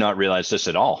were I did just, not realize this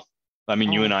at all. I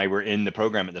mean, you and oh, I were in the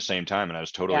program at the same time, and I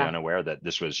was totally yeah. unaware that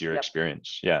this was your Yep.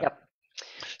 experience. Yeah. Yep. So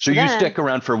So you then stick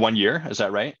around for 1 year, is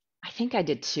that right? I think I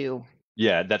did two.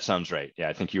 Yeah, that sounds right. Yeah,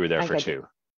 I think you were there I for think two.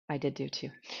 I did do two.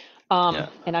 Yeah.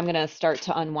 And I'm gonna start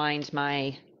to unwind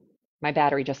my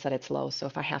battery just said it's low, so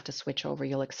if I have to switch over,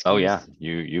 you'll Oh yeah,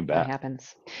 excuse you what bet.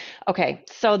 happens. Okay,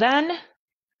 so then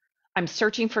I'm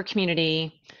searching for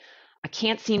community. I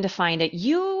can't seem to find it.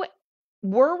 You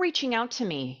were reaching out to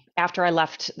me after I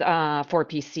left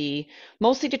 4PC,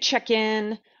 mostly to check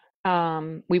in.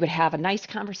 We would have a nice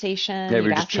conversation. Yeah, we You'd were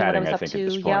just ask me what I chatting, was I up think, at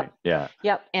this to. point. Yep, Yeah.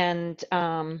 yep. And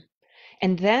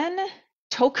then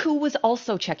Toku was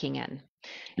also checking in.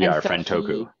 Yeah, And our so friend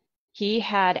Toku. he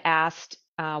had asked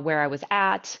where I was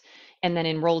at and then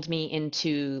enrolled me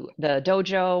into the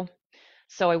dojo.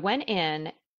 So I went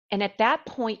in, and at that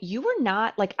point, you were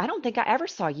not like, I don't think I ever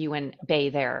saw you and Bay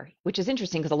there, which is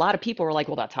interesting because a lot of people were like,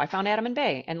 well, that's how I found Adam and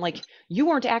Bay. And like, you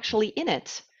weren't actually in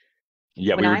it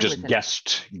Yeah, when we were I was just in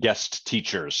it. guest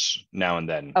teachers now and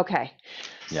then. Okay.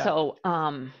 Yeah. So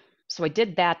I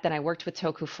did that. Then I worked with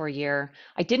Toku for a year.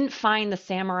 I didn't find the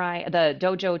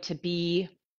dojo to be,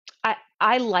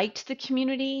 I liked the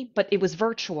community, but it was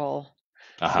virtual.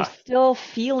 So Uh-huh. still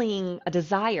feeling a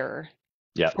desire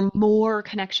Yeah. for more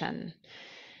connection.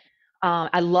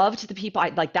 I loved the people. I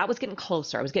like that was getting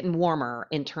closer. I was getting warmer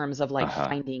in terms of like Uh-huh.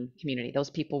 finding community. Those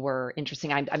people were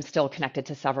interesting. I'm still connected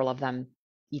to several of them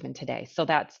even today. So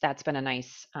that's been a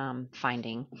nice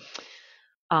finding.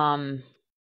 Um,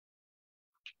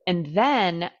 and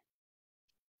then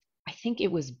I think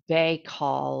it was Bay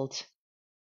called,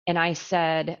 and I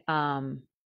said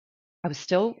I was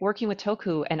still working with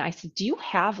Toku, and I said, "Do you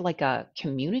have like a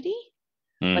community?"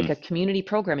 Like Mm. a community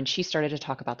program, and she started to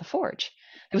talk about the Forge.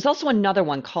 There was also another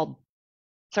one called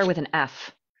started with an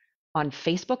F on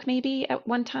Facebook maybe at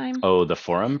one time. Oh, the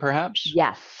forum, perhaps?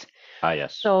 Yes. Ah,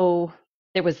 yes. So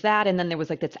there was that, and then there was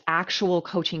like this actual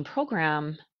coaching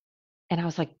program, and I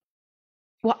was like,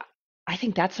 well, I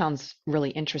think that sounds really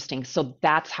interesting. So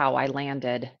that's how I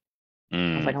landed. I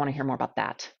was like, Mm. I want to hear more about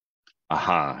that.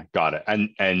 Got it.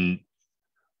 And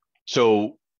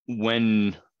so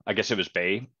when, I guess it was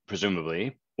Bay,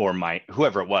 presumably, or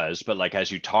whoever it was, but like as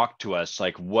you talked to us,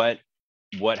 like what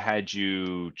had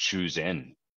you choose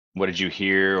in? What did you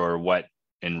hear, or what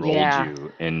enrolled Yeah.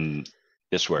 you in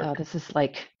this Oh, work? this is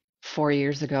like 4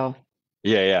 years ago.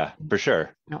 Yeah, for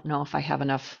sure. I don't know if I have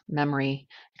enough memory.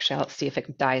 Actually, let's see if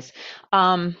it dies.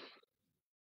 Um,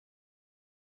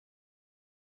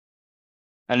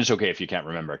 And it's okay if you can't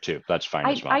remember too. That's fine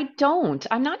as I well. don't.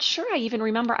 I'm not sure I even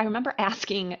remember. I remember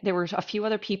asking, there were a few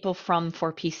other people from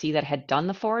 4PC that had done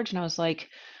the Forge, and I was like,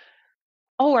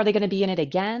 oh, are they going to be in it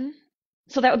again?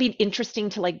 So that would be interesting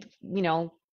to like,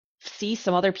 see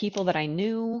some other people that I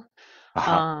knew.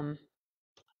 Uh-huh. Um,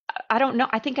 I don't know.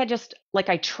 I think I just like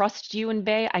I trust you and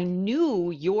Bay. I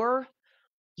knew your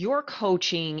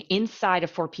coaching inside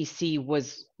of 4PC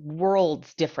was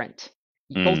worlds different,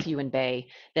 Mm, both you and Bay,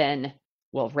 than,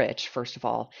 well, Rich, first of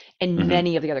all, and hmm.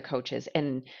 many of the other coaches.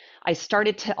 And I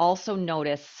started to also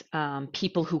notice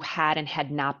people who had and had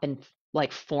not been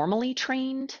like formally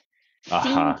trained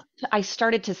Uh-huh. I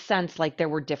started to sense like there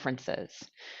were differences.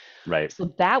 Right.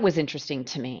 So that was interesting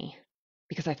to me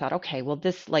because I thought, okay, well,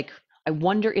 this like, I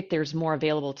wonder if there's more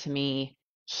available to me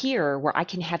here where I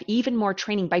can have even more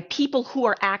training by people who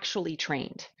are actually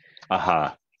trained.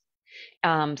 Uh-huh.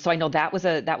 So I know that was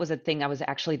a thing I was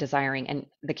actually desiring, and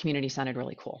the community sounded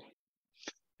really cool.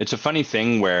 It's a funny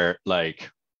thing where like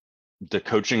the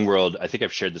coaching world, I think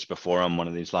I've shared this before on one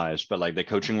of these lives, but like the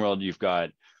coaching world, you've got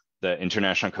the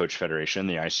International Coach Federation,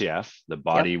 the ICF, the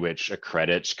body Yep. which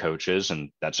accredits coaches, and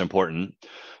that's important,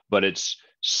 but it's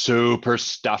super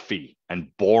stuffy and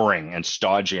boring and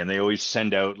stodgy. And they always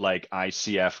send out like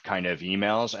ICF kind of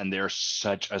emails, and they're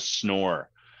such a snore.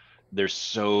 They're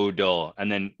so dull.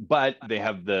 And then, but they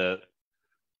have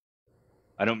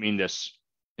I don't mean this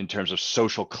in terms of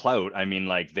social clout. I mean,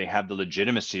 like they have the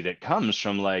legitimacy that comes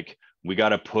from like, we got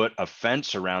to put a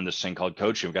fence around this thing called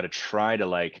coaching. We've got to try to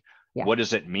like, Yeah. what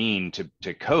does it mean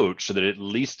to coach so that at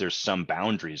least there's some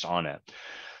boundaries on it.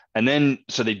 And then,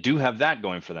 so they do have that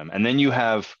going for them. And then you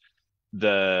have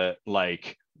the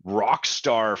like rock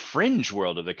star fringe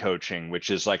world of the coaching,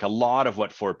 which is like a lot of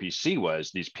what 4PC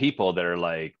was. These people that are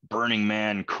like Burning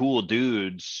Man, cool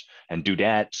dudes and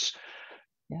dudettes,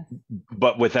 Yes.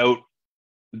 but without,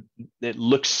 it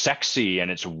looks sexy and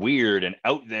it's weird and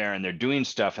out there, and they're doing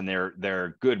stuff, and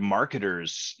they're good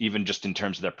marketers, even just in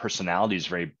terms of their personalities,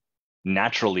 very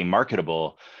naturally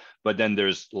marketable. But then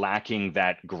there's lacking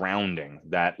that grounding,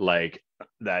 that like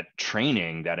that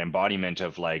training, that embodiment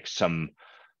of like some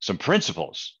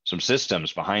principles, some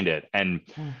systems behind it. And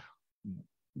Yeah.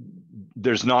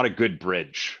 there's not a good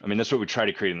bridge. I mean, that's what we try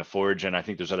to create in the Forge, and I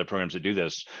think there's other programs that do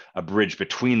this, a bridge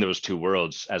between those two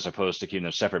worlds as opposed to keeping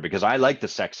them separate. Because I like the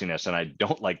sexiness and I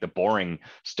don't like the boring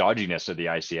stodginess of the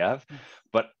ICF, Yes.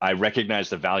 but I recognize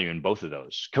the value in both of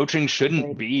those. Coaching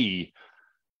shouldn't Agreed. be,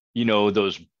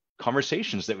 those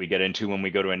conversations that we get into when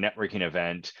we go to a networking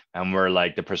event and we're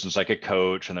like, the person's like a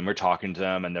coach, and then we're talking to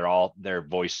them and their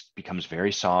voice becomes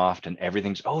very soft and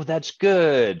everything's, oh, that's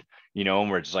good,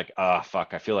 and we're just like, ah,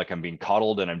 fuck, I feel like I'm being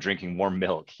coddled and I'm drinking warm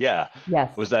milk. Yeah.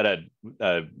 Yes. Was that a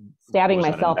what Stabbing was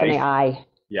that, a myself in the knife? eye.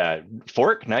 Yeah.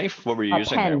 Fork, knife, what were you A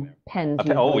using there? pen. Pens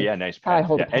Oh usually. yeah, nice How I pen.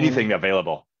 hold a Yeah, pen. anything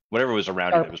available, whatever was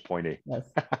around you that Sharp. was pointy.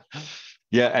 Yes.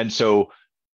 Yeah. And so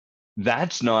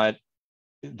that's not,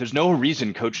 there's no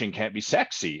reason coaching can't be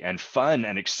sexy and fun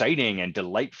and exciting and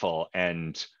delightful.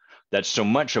 And that's so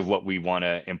much of what we want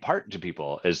to impart to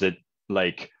people, is that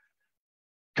like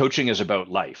coaching is about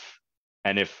life.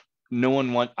 And if no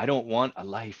one I don't want a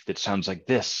life that sounds like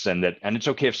this, and it's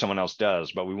okay if someone else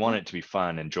does, but we want Yeah. it to be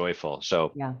fun and joyful.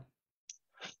 So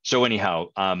anyhow,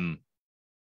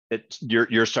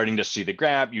 you're starting to see the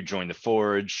grab, you join the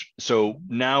Forge. So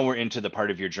now we're into the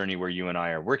part of your journey where you and I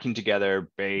are working together.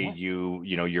 Bay,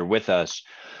 Yeah. you're with us.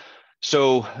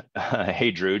 So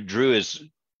hey, Drew is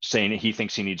saying he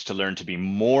thinks he needs to learn to be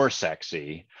more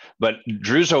sexy, but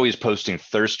Drew's always posting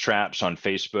thirst traps on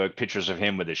Facebook, pictures of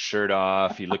him with his shirt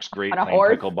off. He looks On great a playing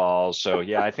horse. pickleball. So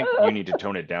yeah, I think you need to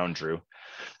tone it down, Drew.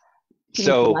 He needs to be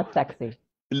So less sexy.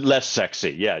 less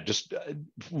sexy, yeah, just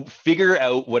figure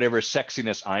out whatever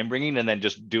sexiness I'm bringing and then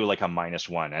just do like a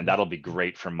 -1, and that'll be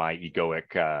great for my egoic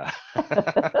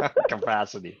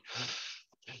capacity.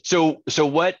 So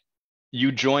what, you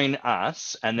join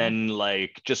us, and Yeah. then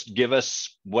like just give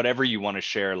us whatever you want to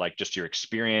share, like just your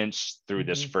experience through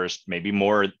this Mhm. first, maybe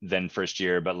more than first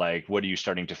year, but like what are you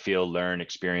starting to feel, learn,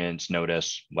 experience,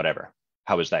 notice, whatever.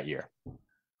 How was that year?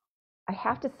 I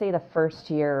have to say the first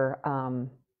year,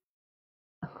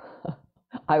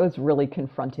 I was really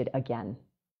confronted again.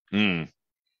 Mm,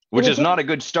 Which is not a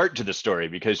good start to the story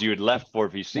because you had left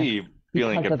 4PC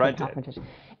feeling because of the confronted. confrontation.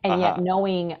 And yet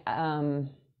knowing,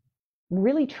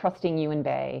 really trusting you and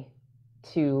Bay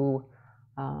to,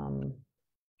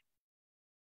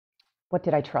 what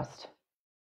did I trust?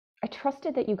 I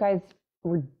trusted that you guys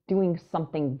were doing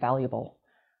something valuable.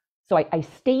 So I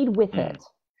stayed with it.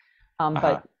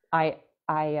 But I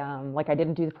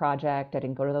didn't do the project. I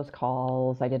didn't go to those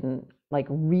calls. I didn't like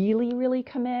really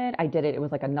commit. I did it. It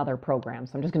was like another program.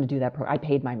 So I'm just going to do that. I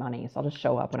paid my money. So I'll just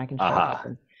show up when I can show up.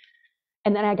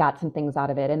 And then I got some things out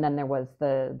of it. And then there was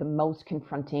one of the most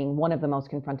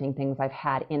confronting things I've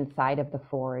had inside of the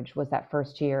Forge was that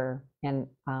first year. And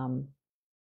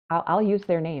I'll use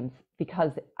their names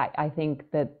because I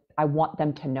think that I want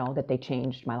them to know that they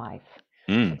changed my life.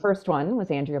 The first one was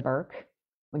Andrea Burke,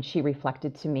 when she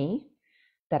reflected to me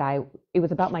that it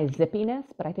was about my zippiness,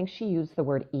 but I think she used the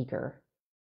word eager.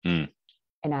 And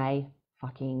I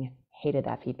fucking hated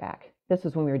that feedback. This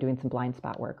was when we were doing some blind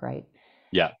spot work, right?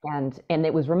 Yeah. And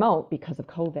it was remote because of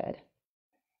COVID.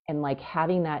 And like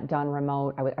having that done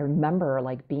remote, I remember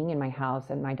like being in my house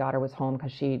and my daughter was home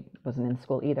because she wasn't in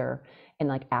school either. And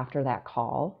like after that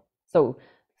call, so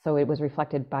it was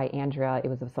reflected by Andrea. It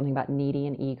was something about needy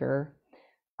and eager.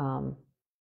 And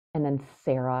then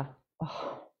Sarah,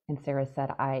 and Sarah said,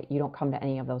 you don't come to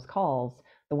any of those calls,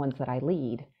 the ones that I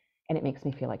lead, and it makes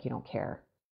me feel like you don't care.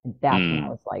 And that's when I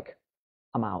was like,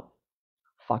 I'm out.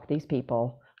 Fuck these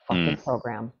people. Fuck this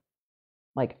program.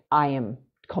 Like I am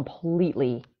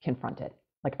completely confronted.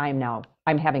 Like I'm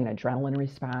having an adrenaline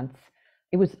response.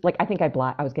 It was like, I think I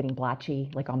was getting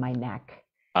blotchy, like on my neck.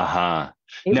 Now,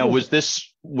 was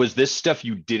this stuff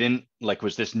you didn't like?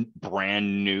 Was this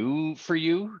brand new for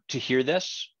you to hear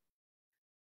this?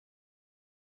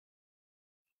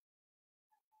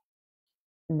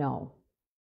 No.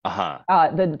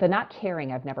 The not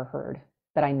caring I've never heard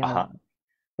that I know of,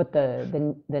 but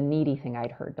the needy thing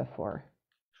I'd heard before.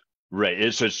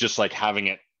 Right. So it's just like having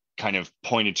it kind of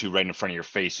pointed to right in front of your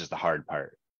face is the hard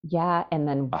part. Yeah, and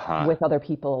then with other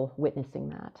people witnessing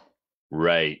that.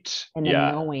 Right. And then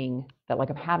knowing that like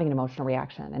I'm having an emotional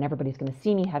reaction and everybody's going to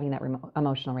see me having that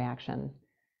emotional reaction.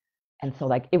 And so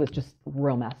like it was just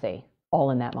real messy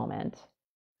all in that moment.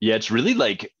 Yeah, it's really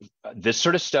like this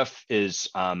sort of stuff is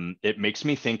it makes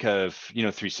me think of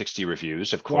 360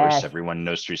 reviews. Of course, everyone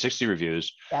knows 360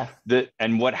 reviews.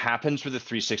 And what happens with a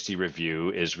 360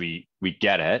 review is we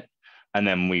get it and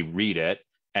then we read it.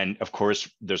 And of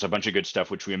course, there's a bunch of good stuff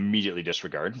which we immediately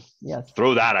disregard.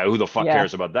 Throw that out. Who the fuck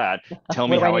cares about that? Tell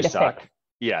me how I suck.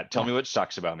 Tell me what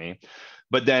sucks about me.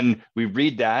 But then we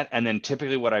read that. And then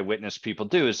typically what I witness people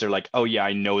do is they're like, oh yeah,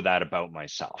 I know that about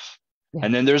myself.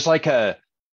 And then there's like a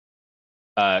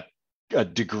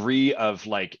degree of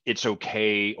like, it's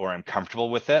okay, or I'm comfortable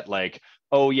with it. Like,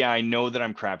 oh yeah, I know that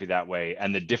I'm crappy that way.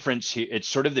 And the difference here, it's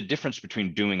sort of the difference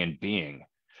between doing and being.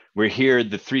 We're here,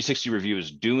 the 360 review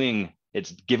is doing,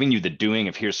 it's giving you the doing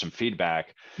of here's some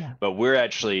feedback, but we're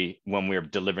actually, when we're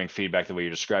delivering feedback the way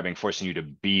you're describing, forcing you to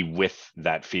be with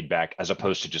that feedback as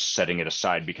opposed to just setting it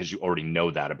aside because you already know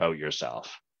that about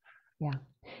yourself.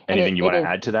 Anything you want to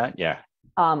add to that?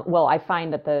 Well, I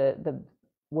find that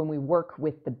when we work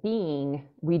with the being,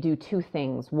 we do two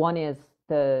things. One is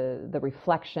the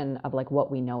reflection of like what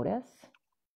we notice.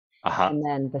 And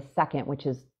then the second, which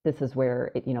is, this is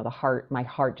where my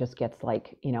heart just gets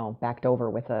like, backed over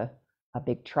with a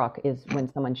big truck, is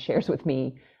when someone shares with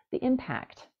me the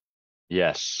impact.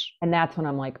 And that's when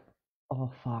I'm like,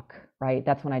 oh fuck, right?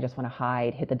 That's when I just want to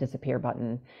hide, hit the disappear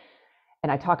button.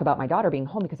 And I talk about my daughter being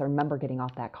home because I remember getting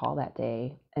off that call that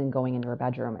day and going into her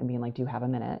bedroom and being like, do you have a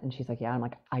minute? And she's like, yeah. I'm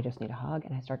like, I just need a hug.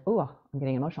 And I start, I'm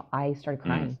getting emotional. I started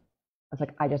crying. I was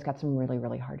like, I just got some really,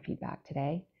 really hard feedback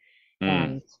today.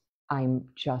 And I'm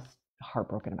just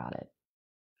heartbroken about it.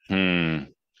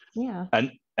 Yeah.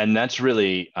 And that's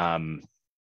really,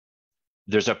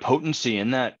 there's a potency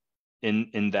in that,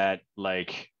 in that,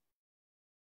 like,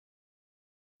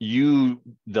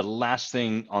 the last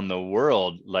thing on the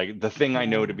world, like the thing I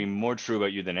know to be more true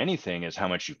about you than anything is how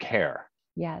much you care.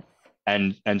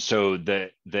 And so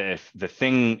the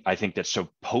thing I think that's so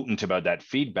potent about that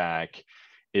feedback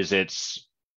is it's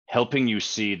helping you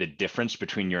see the difference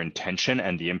between your intention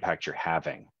and the impact you're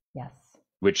having.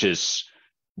 Which is,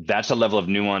 that's a level of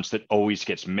nuance that always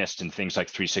gets missed in things like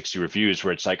 360 reviews,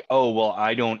 where it's like, oh, well,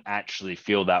 I don't actually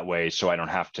feel that way, so I don't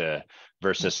have to,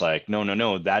 versus like,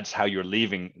 no, that's how you're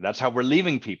leaving. That's how we're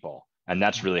leaving people. And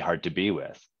that's really hard to be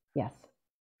with.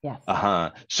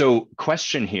 So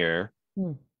question here,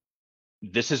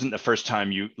 this isn't the first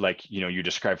time you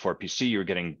described 4PC, you're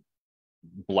getting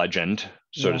bludgeoned,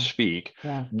 so to speak.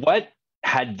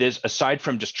 had this, aside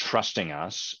from just trusting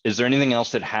us, is there anything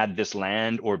else that had this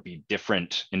land or be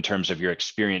different in terms of your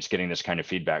experience getting this kind of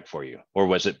feedback for you? Or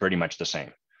was it pretty much the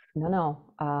same? No.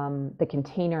 The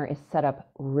container is set up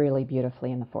really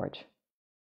beautifully in the forge.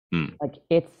 Like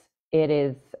it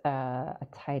is a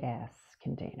tight ass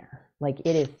container. Like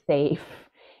it is safe.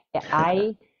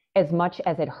 As much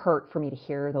as it hurt for me to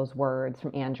hear those words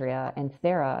from Andrea and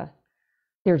Sarah,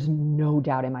 there's no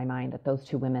doubt in my mind that those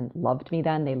two women loved me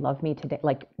then. They love me today.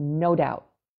 Like, no doubt.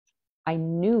 I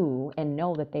knew and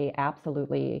know that they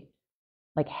absolutely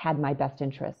like had my best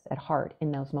interests at heart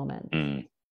in those moments.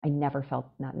 I never felt,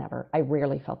 not never, I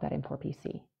rarely felt that in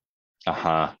 4PC.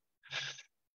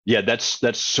 Yeah,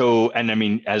 that's so, and I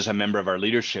mean, as a member of our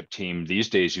leadership team these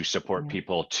days, you support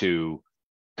people to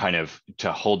kind of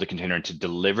to hold the container and to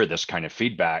deliver this kind of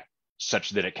feedback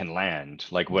such that it can land.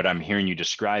 Like what I'm hearing you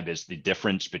describe is the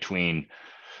difference between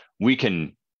we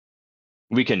can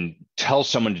tell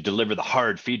someone to deliver the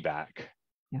hard feedback,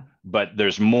 but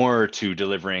there's more to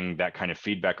delivering that kind of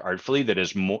feedback artfully that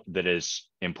is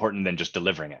important than just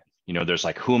delivering it. You know, there's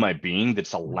like, who am I being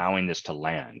that's allowing this to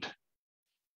land?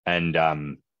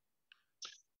 And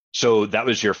so that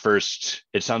was your first,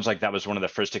 it sounds like that was one of the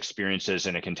first experiences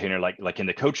in a container, like in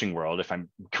the coaching world,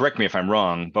 correct me if I'm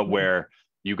wrong, but where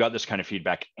you got this kind of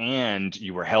feedback and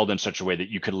you were held in such a way that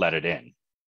you could let it in.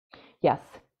 Yes.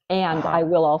 And I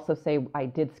will also say I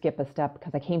did skip a step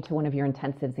because I came to one of your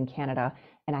intensives in Canada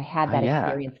and I had that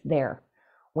experience there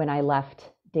when I left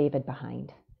David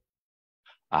behind.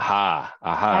 Do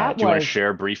you want to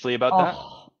share briefly about that?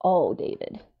 Oh,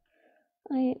 David.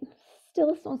 I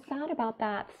still so sad about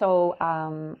that. So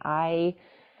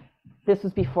this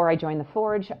was before I joined the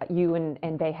Forge. You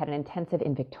and Bay had an intensive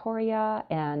in Victoria,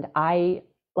 and I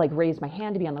like raised my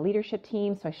hand to be on the leadership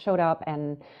team. So I showed up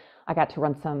and I got to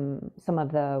run some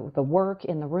of the work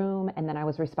in the room, and then I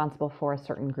was responsible for a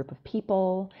certain group of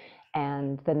people.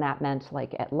 And then that meant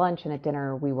like at lunch and at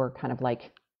dinner, we were kind of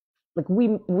like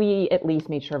we at least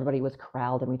made sure everybody was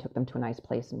corralled and we took them to a nice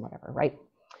place and whatever, right?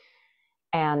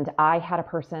 And I had a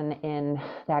person in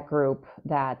that group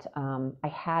that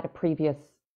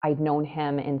I'd known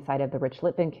him inside of the Rich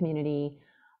Litvin community,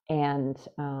 and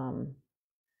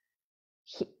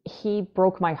he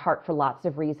broke my heart for lots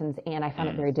of reasons, and I found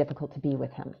it very difficult to be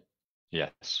with him.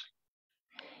 Yes.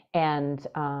 And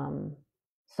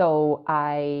so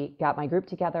I got my group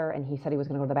together, and he said he was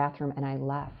going to go to the bathroom, and I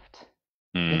left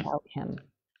without him.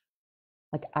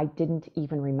 Like I didn't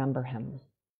even remember him.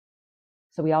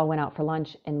 So we all went out for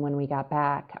lunch, and when we got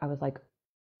back, I was like,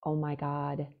 oh my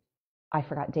God, I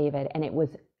forgot David. And it was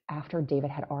after David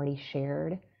had already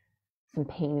shared some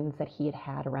pains that he had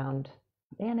had around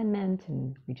abandonment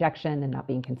and rejection and not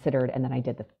being considered. And then I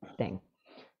did the thing.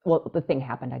 Well, the thing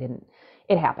happened.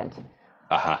 It happened.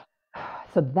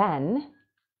 So then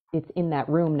it's in that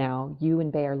room now. You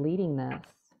and Bay are leading this.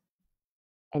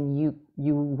 And you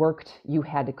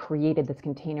had created this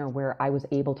container where I was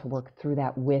able to work through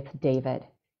that with David,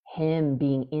 him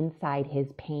being inside his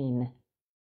pain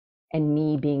and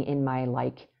me being in my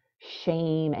like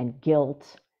shame and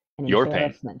guilt and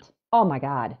embarrassment. Pain. Oh my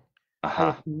God. I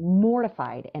was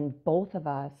mortified, and both of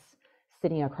us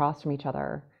sitting across from each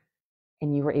other,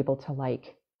 and you were able to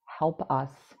like help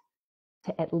us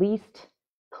to at least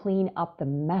clean up the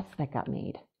mess that got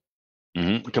made.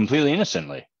 Completely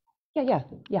innocently. Yeah,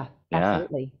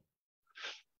 absolutely.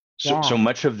 So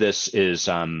much of this is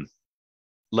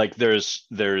like there's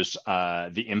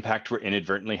the impact we're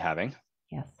inadvertently having,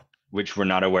 which we're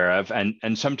not aware of,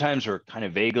 and sometimes we're kind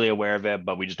of vaguely aware of it,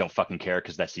 but we just don't fucking care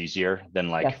because that's easier than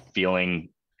like feeling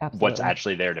what's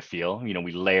actually there to feel. You know,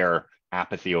 we layer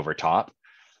apathy over top,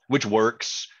 which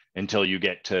works until you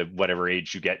get to whatever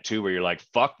age you get to where you're like,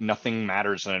 fuck, nothing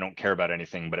matters and I don't care about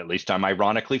anything, but at least I'm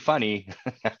ironically funny.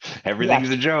 Everything's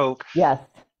a joke.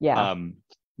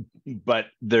 But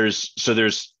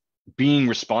there's being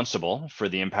responsible for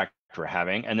the impact we're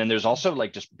having, and then there's also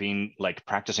like just being like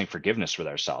practicing forgiveness with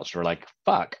ourselves. We're like,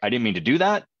 fuck, I didn't mean to do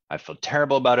that. I feel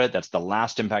terrible about it. That's the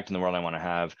last impact in the world I want to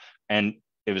have, and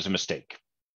it was a mistake.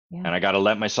 And I got to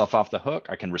let myself off the hook.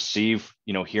 I can receive,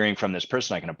 hearing from this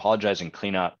person. I can apologize and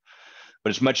clean up, but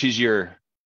it's much easier.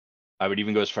 I would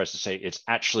even go as far as to say it's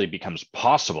actually becomes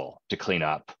possible to clean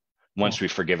up once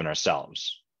we've forgiven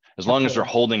ourselves. As long as we're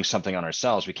holding something on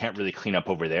ourselves, we can't really clean up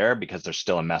over there because there's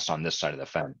still a mess on this side of the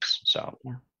fence. So,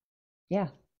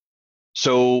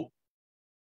 So,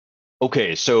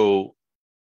 okay. So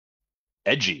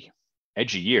edgy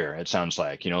year, it sounds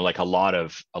like, like a lot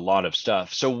of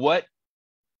stuff. So what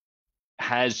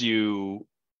has you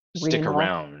stick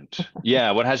around?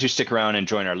 What has you stick around and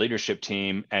join our leadership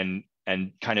team? And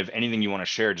and kind of anything you want to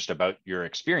share just about your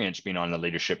experience being on the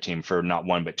leadership team for not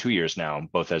 1, but 2 years now,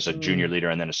 both as a junior leader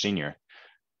and then a senior.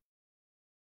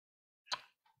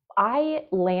 I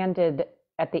landed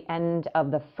at the end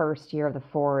of the first year of the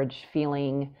Forge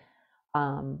feeling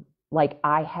like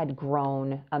I had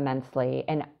grown immensely,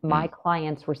 and my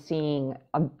clients were seeing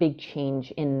a big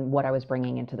change in what I was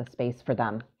bringing into the space for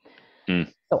them.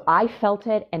 So I felt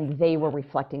it, and they were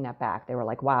reflecting that back. They were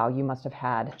like, wow, you must have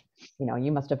had,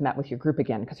 you must have met with your group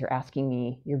again, because you're asking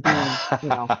me, you're being,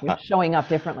 you're showing up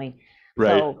differently.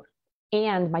 Right. So,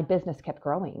 and my business kept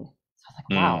growing. So I was like,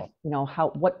 wow,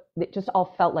 it just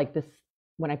all felt like this.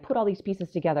 When I put all these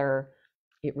pieces together,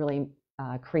 it really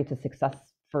creates a success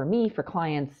for me, for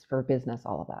clients, for business,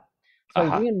 all of that. So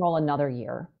I re-enroll another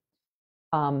year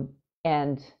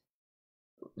and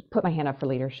put my hand up for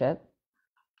leadership.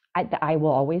 I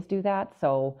will always do that.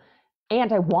 So,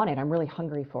 and I want it. I'm really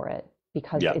hungry for it,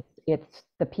 because it's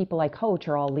the people I coach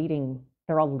are all leading.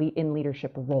 They're all in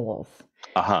leadership roles.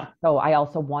 So I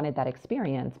also wanted that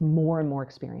experience, more and more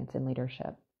experience in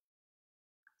leadership.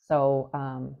 So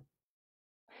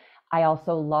I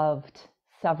also loved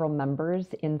several members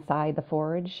inside the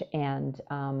Forge, and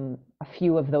a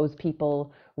few of those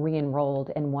people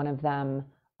re-enrolled, and one of them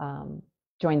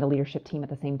joined the leadership team at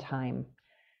the same time.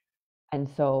 And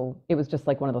so it was just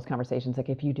like one of those conversations, like,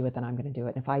 if you do it, then I'm going to do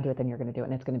it. And if I do it, then you're going to do it.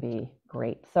 And it's going to be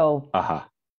great. So,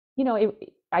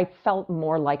 I felt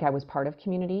more like I was part of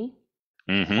community.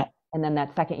 And then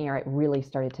that second year, it really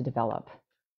started to develop.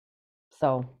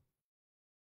 So.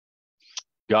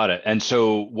 Got it. And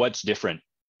so what's different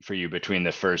for you between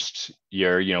the first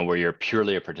year, where you're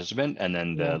purely a participant, and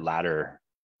then the latter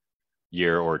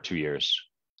year or 2 years?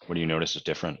 What do you notice is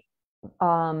different?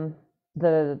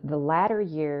 The latter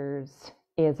years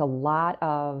is a lot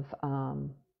of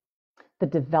the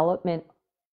development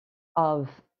of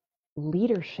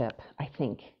leadership, I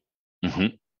think.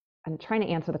 I'm trying to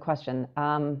answer the question.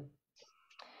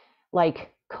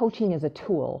 Like, coaching is a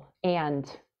tool, and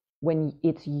when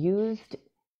it's used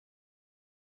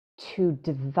to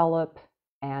develop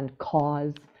and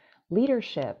cause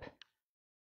leadership,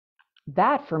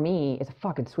 that for me is a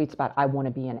fucking sweet spot I want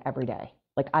to be in every day.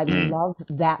 Like, I love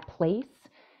that place.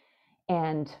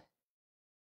 And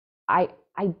I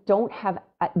don't have,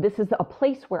 this is a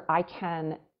place where I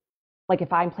can, like,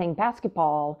 if I'm playing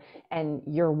basketball and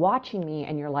you're watching me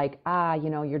and you're like,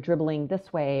 you're dribbling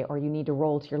this way, or you need to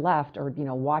roll to your left, or,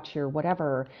 watch your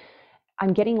whatever,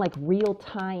 I'm getting like real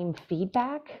time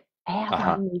feedback as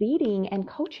I'm leading and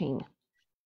coaching.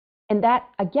 And that,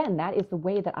 again, that is the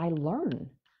way that I learn.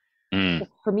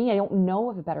 For me, I don't know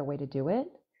of a better way to do it.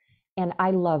 And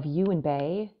I love you and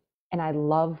Bay, and I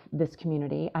love this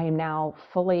community. I am now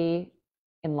fully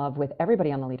in love with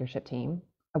everybody on the leadership team.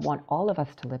 I want all of us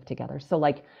to live together. So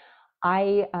like,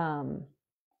 I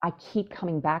keep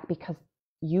coming back because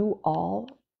you all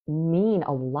mean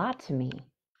a lot to me.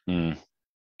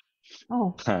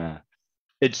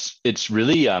 It's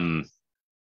really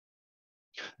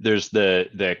there's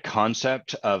the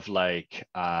concept of like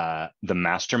the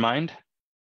mastermind.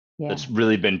 That's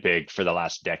really been big for the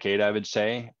last decade, I would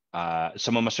say.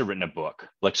 Someone must have written a book.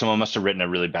 Like, someone must have written a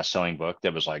really best-selling book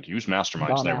that was like, use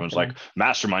masterminds. And everyone's like,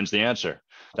 mastermind's the answer.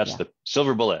 That's the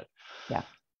silver bullet.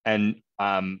 And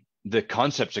the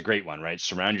concept's a great one, right?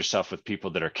 Surround yourself with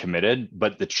people that are committed.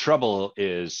 But the trouble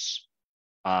is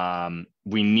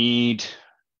we need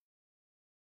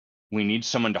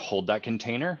someone to hold that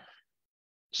container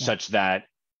such that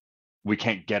we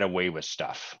can't get away with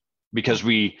stuff, because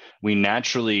we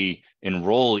naturally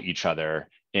enroll each other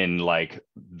in like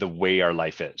the way our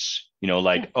life is,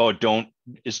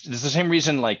 it's the same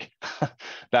reason, like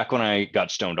back when I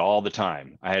got stoned all the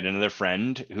time, I had another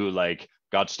friend who like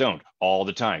got stoned all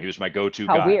the time. He was my go-to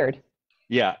guy. How weird.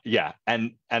 Yeah.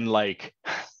 And like,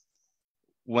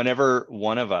 whenever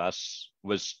one of us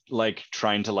was like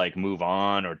trying to like move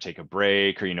on or take a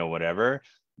break or, whatever,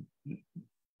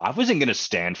 I wasn't going to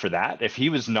stand for that. If he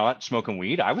was not smoking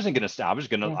weed, I wasn't going to,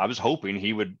 I was hoping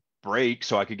he would break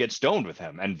so I could get stoned with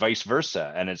him, and vice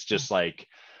versa. And it's just like,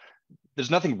 there's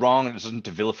nothing wrong. It doesn't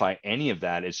to vilify any of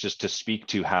that. It's just to speak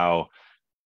to how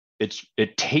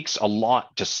it takes a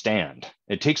lot to stand.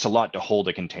 It takes a lot to hold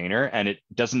a container, and it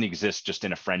doesn't exist just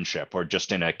in a friendship or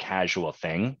just in a casual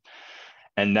thing.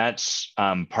 And that's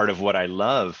part of what I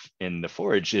love in the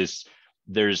Forge is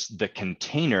there's the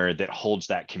container that holds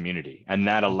that community, and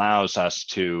that allows us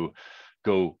to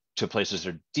go to places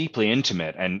that are deeply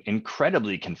intimate and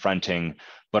incredibly confronting,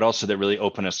 but also that really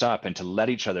open us up, and to let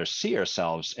each other see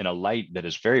ourselves in a light that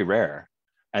is very rare,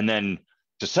 and then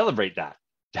to celebrate that,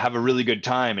 to have a really good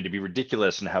time and to be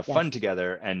ridiculous and have fun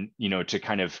together, and to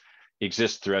kind of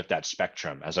exist throughout that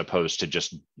spectrum, as opposed to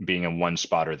just being in one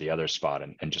spot or the other spot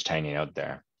and just hanging out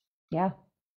there. Yeah.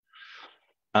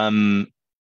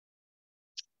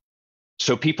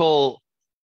 So people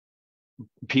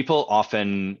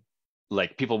often,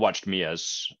 like, people watched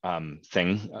Mia's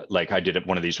thing, like I did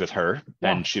one of these with her,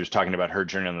 and she was talking about her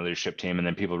journey on the leadership team, and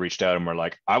then people reached out and were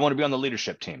like, I want to be on the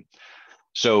leadership team.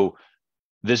 So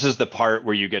this is the part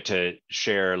where you get to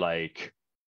share, like,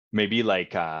 maybe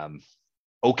like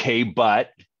okay, but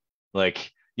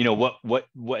like, you know,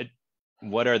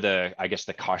 what are the, I guess,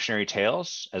 the cautionary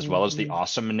tales as well as the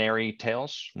awesomenary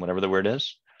tales, whatever the word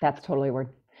is. That's totally a word.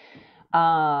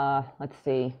 Let's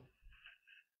see.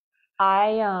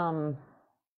 I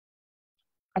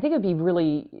think it'd be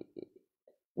really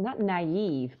not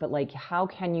naive, but like, how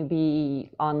can you be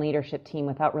on leadership team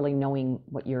without really knowing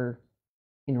what you're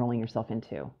enrolling yourself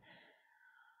into?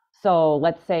 So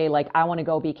let's say, like, I want to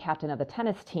go be captain of the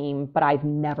tennis team, but I've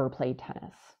never played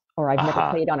tennis, or I've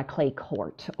never played on a clay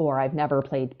court, or I've never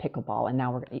played pickleball, and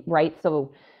now we're right.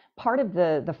 So part of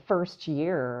the first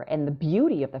year, and the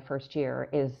beauty of the first year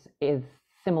is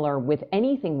similar with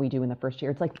anything we do in the first year.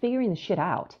 It's like figuring the shit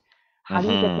out. How do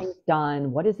you get things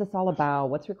done? What is this all about?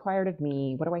 What's required of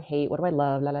me? What do I hate? What do I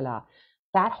love? La la la.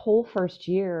 That whole first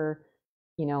year,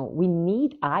 you know,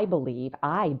 I believe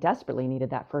I desperately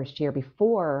needed that first year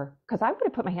before, because I would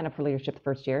have put my hand up for leadership the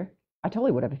first year. I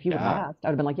totally would have. If you would have asked, I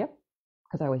would have been like, yep,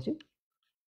 because I always do.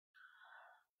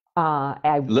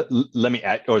 Let me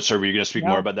add, sorry, were you going to speak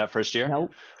more about that first year?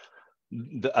 Nope.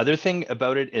 The other thing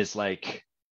about it is, like,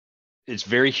 it's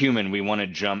very human. We want to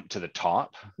jump to the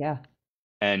top. Yeah.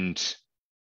 And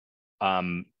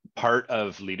part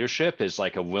of leadership is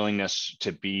like a willingness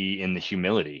to be in the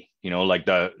humility, you know, like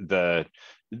the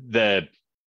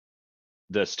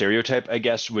stereotype, I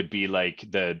guess, would be like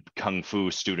the kung fu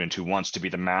student who wants to be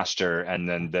the master, and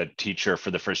then the teacher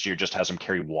for the first year just has him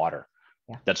carry water.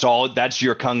 Yeah. That's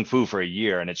your kung fu for a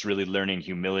year. And it's really learning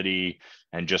humility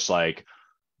and just like,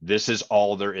 this is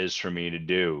all there is for me to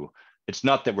do. It's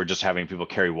not that we're just having people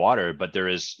carry water, but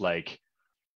there's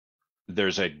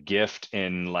a gift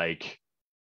in, like,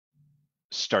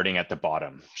 starting at the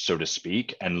bottom, so to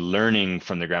speak, and learning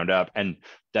from the ground up. And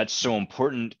that's so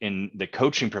important in the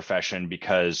coaching profession,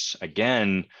 because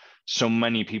again, so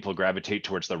many people gravitate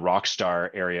towards the rock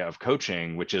star area of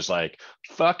coaching, which is like,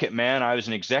 fuck it, man, I was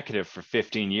an executive for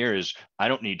 15 years. I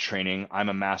don't need training. I'm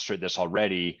a master at this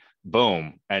already.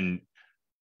 Boom. And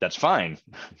that's fine.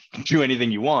 Do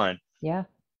anything you want. Yeah.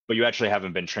 But you actually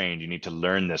haven't been trained. You need to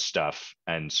learn this stuff.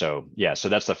 And so, yeah, so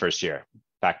that's the first year.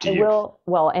 Back to you.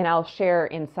 Well, and I'll share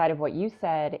inside of what you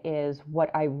said is what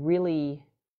I really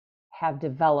have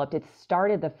developed. It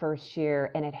started the first year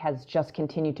and it has just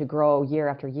continued to grow year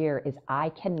after year, is I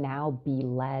can now be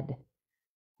led.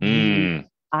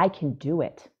 I can do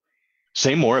it.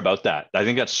 Say more about that. I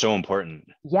think that's so important.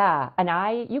 Yeah.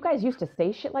 And you guys used to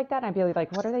say shit like that, and I'd be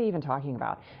like, what are they even talking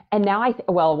about? And now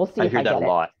we'll see. I hear that a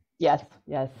lot. Yes.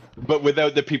 But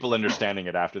without the people understanding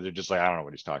it after, they're just like, I don't know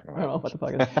what he's talking about. I don't know what the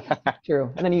fuck is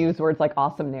true. And then you use words like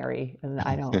awesomenary, and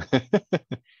I don't.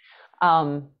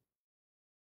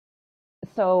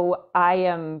 So I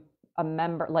am a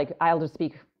member, like, I'll just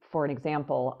speak for an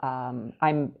example.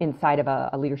 I'm inside of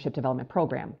a leadership development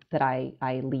program that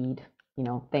I lead, you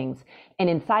know, things. And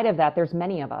inside of that, there's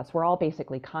many of us. We're all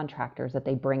basically contractors that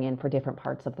they bring in for different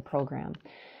parts of the program.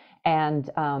 And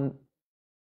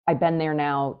I've been there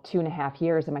now 2.5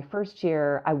 years. In my first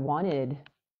year, I wanted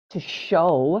to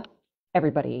show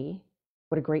everybody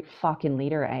what a great fucking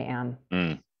leader I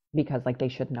am, because, like, they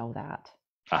should know that.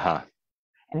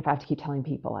 And if I have to keep telling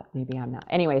people, maybe I'm not.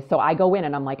 Anyway, so I go in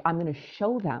and I'm like, I'm going to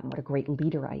show them what a great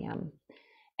leader I am.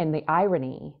 And the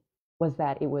irony was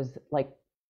that it was like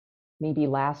maybe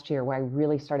last year where I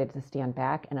really started to stand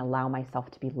back and allow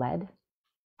myself to be led.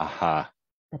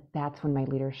 That's when my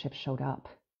leadership showed up.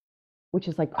 Which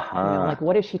is like, you know, like,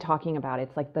 what is she talking about?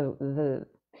 It's like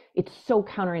it's so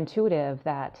counterintuitive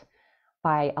that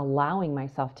by allowing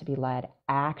myself to be led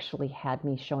actually had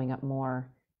me showing up more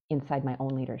inside my own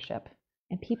leadership.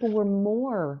 And people were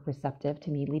more receptive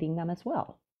to me leading them as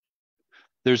well.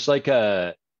 There's like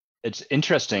it's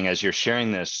interesting as you're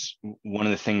sharing this. One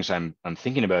of the things I'm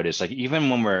thinking about is, like, even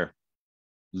when we're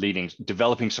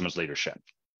developing someone's leadership,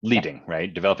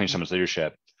 right? Developing someone's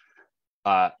leadership,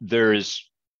 there's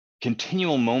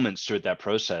continual moments throughout that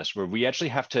process where we actually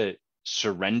have to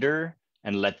surrender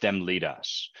and let them lead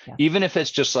us. Even if it's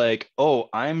just like, oh,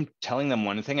 I'm telling them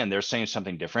one thing and they're saying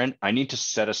something different. I need to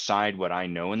set aside what I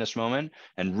know in this moment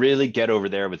and really get over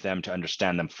there with them to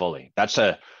understand them fully. That's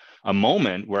a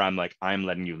moment where I'm like, I'm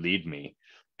letting you lead me.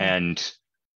 And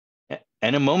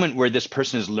a moment where this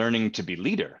person is learning to be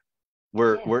leader.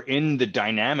 we're in the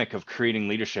dynamic of creating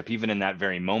leadership, even in that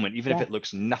very moment, even if Yes. it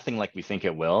looks nothing like we think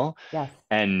it will. Yes.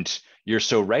 And you're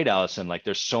so right, Allison, like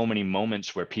there's so many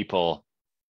moments where people,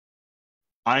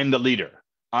 I'm the leader,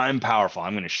 I'm powerful,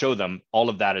 I'm going to show them, all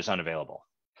of that is unavailable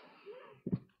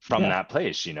from Yes. that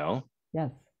place,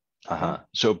 Yes. Uh-huh. Yes.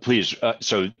 So please,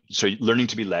 so learning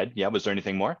to be led. Yeah. Was there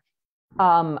anything more?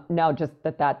 No, just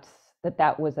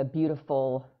that was a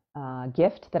beautiful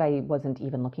gift that I wasn't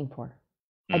even looking for.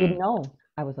 I didn't know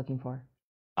I was looking for.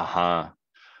 Uh-huh.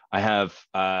 I have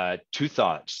two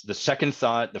thoughts. The second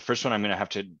thought, the first one I'm going to have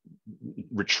to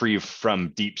retrieve from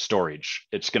deep storage.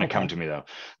 It's going to come Okay. to me though.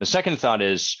 The second thought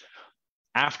is,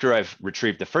 after I've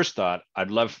retrieved the first thought,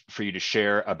 I'd love for you to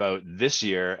share about this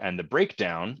year and the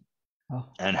breakdown Oh,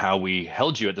 and how we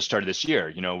held you at the start of this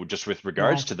year, just with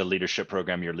regards yes. to the leadership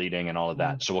program you're leading and all of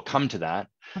that. So we'll come to that.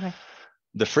 Okay.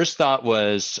 The first thought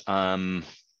was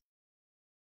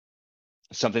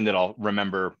something that I'll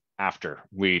remember after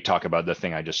we talk about the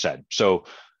thing I just said. So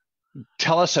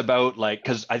tell us about, like,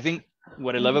 because I think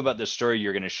what I love about this story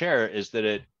you're going to share is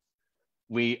that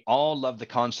we all love the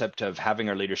concept of having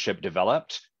our leadership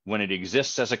developed when it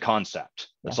exists as a concept.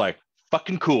 It's Yes. like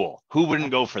fucking cool. Who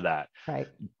wouldn't go for that? Right.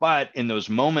 But in those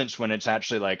moments when it's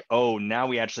actually like, oh, now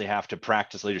we actually have to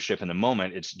practice leadership in the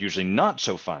moment, it's usually not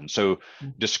so fun. So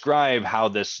describe how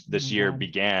this year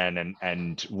began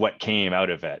and what came out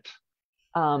of it.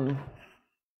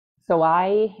 So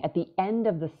I, at the end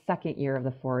of the second year of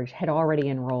the Forge, had already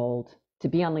enrolled to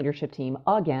be on leadership team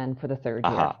again for the third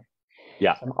year.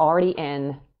 Yeah. So I'm already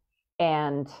in,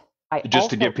 and just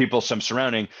to give people some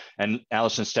surrounding, and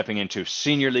Allison stepping into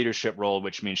senior leadership role,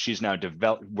 which means she's now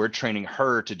we're training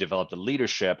her to develop the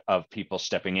leadership of people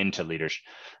stepping into leadership.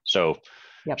 So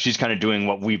she's kind of doing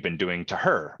what we've been doing to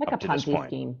her like up to this point.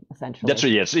 Scheme, essentially. That's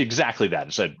what, yes, exactly that.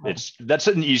 That's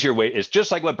an easier way. It's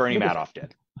just like what Bernie Madoff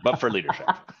did, but for leadership.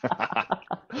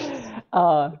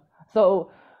 Okay,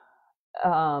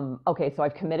 so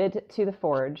I've committed to the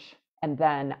Forge, and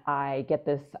then I get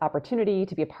this opportunity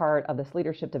to be a part of this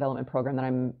leadership development program that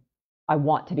I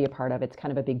want to be a part of. It's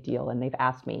kind of a big deal, and they've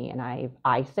asked me, and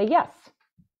I say yes.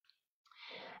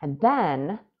 And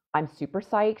then I'm super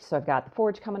psyched. So I've got the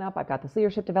Forge coming up, I've got this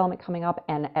leadership development coming up,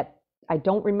 and I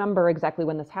don't remember exactly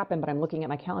when this happened, but I'm looking at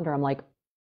my calendar. I'm like,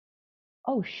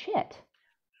 oh shit.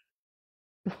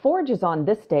 The Forge is on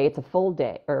this day. It's a full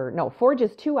day, or no, Forge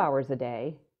is 2 hours a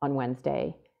day on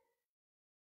Wednesday.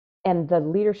 And the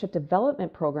leadership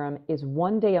development program is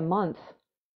 1 day a month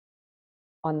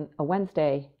on a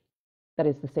Wednesday that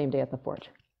is the same day at the Forge.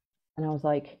 And I was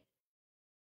like,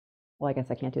 well, I guess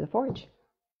I can't do the Forge.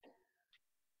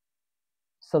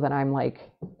 So then I'm like,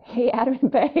 hey, Adam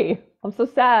and Bay, I'm so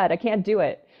sad. I can't do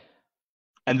it.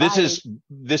 And this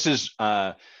is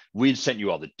we'd sent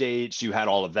you all the dates. You had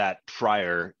all of that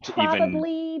prior to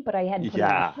probably, but I hadn't put it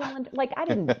on my calendar. Like I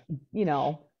didn't,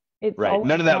 it's right.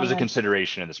 None of that was a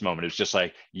consideration in this moment. It was just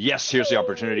like, yes, here's the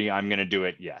opportunity. I'm going to do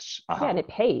it. Yes. Yeah, and it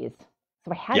pays.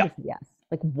 So I had to say yes.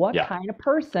 Like what kind of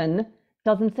person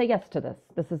doesn't say yes to this?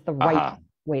 This is the right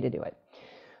way to do it.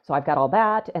 So I've got all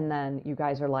that. And then you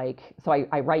guys are like, so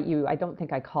I write you, I don't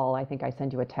think I call, I think I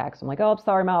send you a text. I'm like, oh,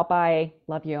 sorry, Mal, bye.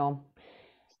 Love you.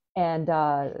 And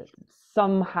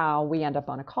somehow we end up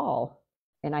on a call.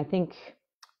 And I think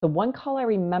the one call I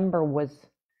remember was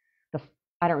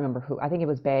I don't remember who, I think it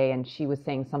was Bay, and she was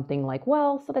saying something like,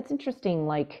 well, so that's interesting,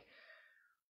 like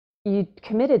you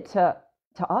committed to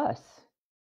us.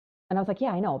 And I was like, yeah,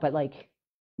 I know, but like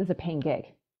this is a paying gig.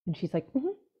 And she's like,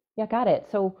 yeah, got it.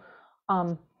 So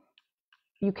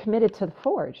you committed to the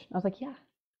Forge. I was like, yeah.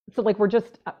 So like we're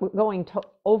just going to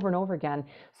over and over again.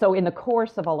 So in the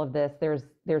course of all of this, there's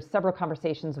several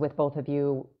conversations with both of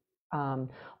you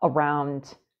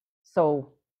around,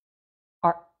 so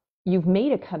you've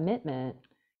made a commitment,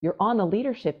 you're on the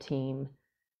leadership team,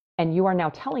 and you are now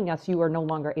telling us you are no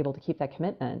longer able to keep that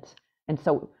commitment. And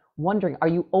so wondering, are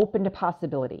you open to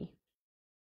possibility?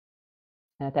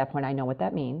 And at that point, I know what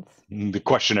that means. The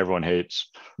question everyone hates.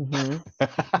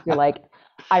 You're like,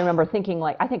 I remember thinking,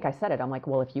 like, I think I said it. I'm like,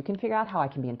 well, if you can figure out how I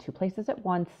can be in two places at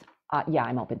once, yeah,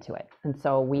 I'm open to it. And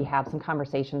so we have some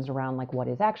conversations around like what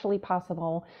is actually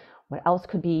possible, what else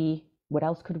could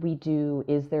we do?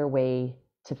 Is there a way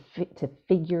to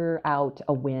figure out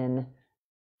a win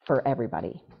for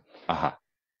everybody?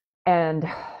 And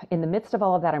in the midst of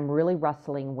all of that, I'm really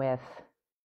wrestling with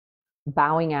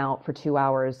bowing out for 2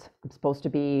 hours. I'm supposed to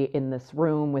be in this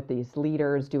room with these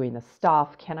leaders doing this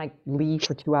stuff. Can I leave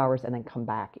for 2 hours and then come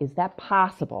back? Is that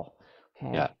possible?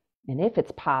 Okay. Yeah. And if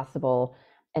it's possible,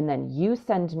 and then you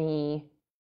send me,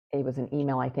 it was an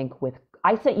email, I think, with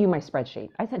I sent you my spreadsheet.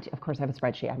 Of course I have a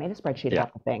spreadsheet. I made a spreadsheet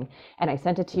about the thing and I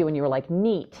sent it to you and you were like,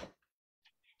 neat.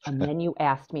 And then you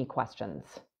asked me questions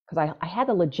because I had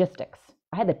the logistics.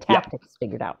 I had the tactics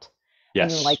figured out.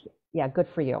 Yes. And you were like, yeah, good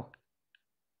for you.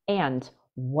 And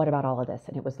what about all of this?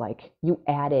 And it was like, you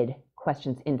added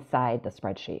questions inside the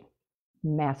spreadsheet.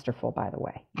 Masterful, by the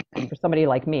way. For somebody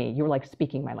like me, you were like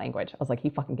speaking my language. I was like, he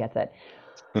fucking gets it.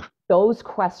 Those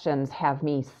questions have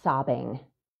me sobbing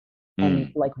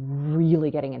and like really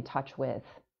getting in touch with,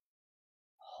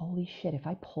 holy shit, if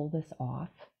I pull this off,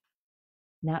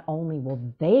 not only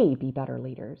will they be better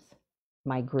leaders,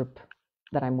 my group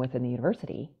that I'm with in the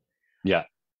university. Yeah.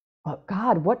 But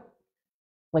God, what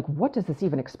does this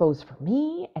even expose for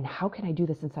me? And how can I do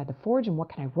this inside the Forge? And what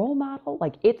can I role model?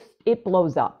 Like it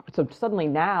blows up. So suddenly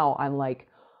now I'm like,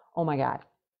 oh my God,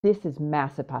 this is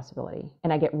massive possibility.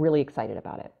 And I get really excited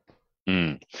about it.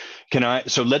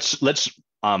 So let's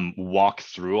walk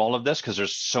through all of this because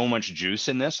there's so much juice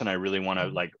in this and I really want to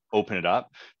like open it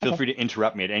up. Feel free to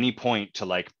interrupt me at any point to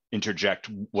like interject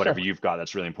whatever you've got.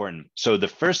 That's really important. So the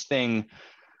first thing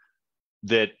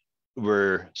that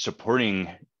we're supporting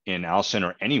in Allison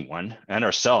or anyone and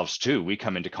ourselves too, we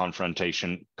come into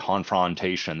confrontation.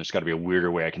 There's got to be a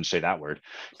weirder way I can say that word.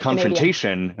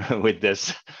 Confrontation with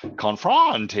this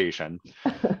confrontation.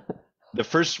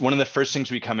 One of the first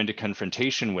things we come into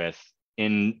confrontation with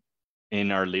in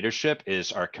our leadership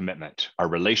is our commitment, our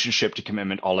relationship to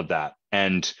commitment, all of that.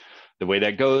 And the way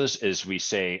that goes is we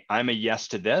say, I'm a yes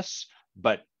to this,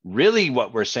 but really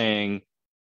what we're saying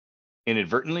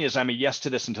inadvertently is I'm a yes to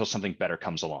this until something better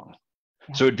comes along.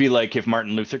 Yeah. So it'd be like if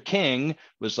Martin Luther King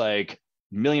was like,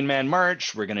 Million Man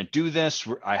March, we're going to do this.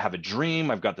 I have a dream.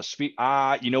 I've got the speed.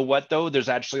 You know what though? There's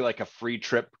actually like a free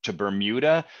trip to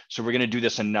Bermuda. So we're going to do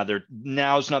this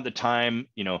now's not the time,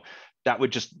 that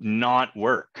would just not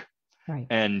work. Right.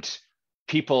 And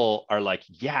people are like,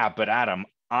 yeah, but Adam,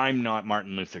 I'm not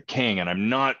Martin Luther King and I'm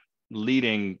not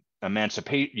leading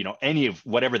emancipation, any of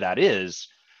whatever that is.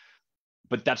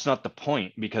 But that's not the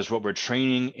point, because what we're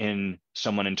training in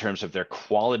someone in terms of their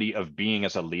quality of being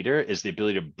as a leader is the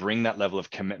ability to bring that level of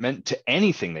commitment to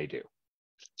anything they do,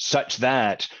 such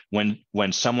that when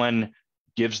someone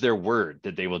gives their word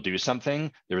that they will do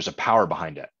something, there is a power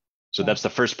behind it. So that's the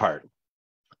first part.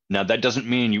 Now, that doesn't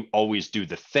mean you always do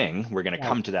the thing. We're going to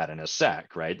come to that in a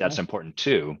sec, right? That's important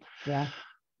too. Yeah.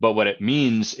 But what it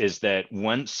means is that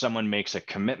once someone makes a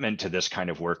commitment to this kind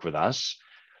of work with us,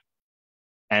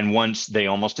 and once they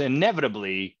almost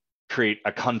inevitably create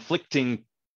a conflicting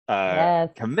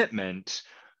commitment,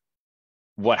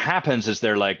 what happens is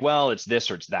they're like, well, it's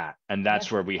this or it's that. And that's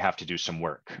where we have to do some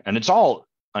work. And it's all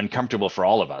uncomfortable for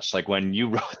all of us. Like when you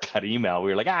wrote that email,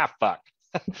 we were like, fuck.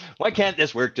 Why can't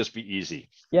this work just be easy?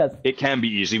 Yes. It can be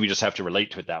easy. We just have to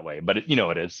relate to it that way. But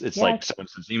it is. It's like someone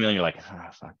sends email and you're like,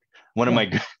 fuck. One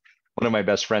of my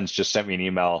best friends just sent me an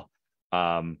email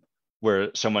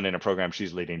where someone in a program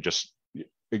she's leading just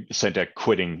sent a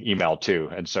quitting email too.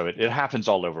 And so it happens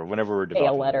all over whenever we're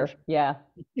developing. A letter. Yeah.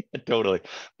 Totally.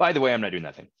 By the way, I'm not doing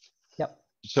that thing. Yep.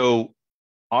 So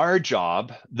our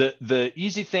job, the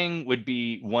easy thing would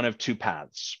be one of two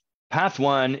paths. Path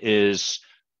one is,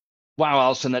 wow,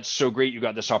 Allison, that's so great. You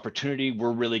got this opportunity.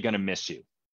 We're really going to miss you.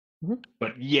 Mm-hmm.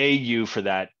 But yay you for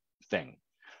that thing.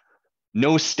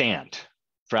 No stand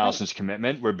for Allison's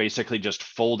commitment. We're basically just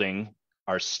folding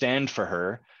our stand for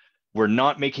her. We're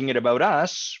not making it about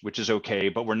us, which is okay,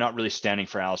 but we're not really standing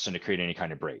for Allison to create any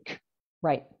kind of break.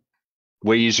 Right.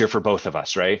 Way easier for both of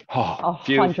us, right?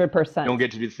 100%. Don't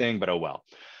get to do the thing, but oh well.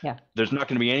 Yeah. There's not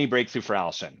going to be any breakthrough for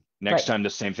Allison. Next time the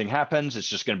same thing happens, it's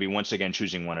just going to be once again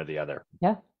choosing one or the other.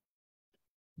 Yeah.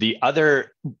 The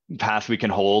other path we can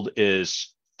hold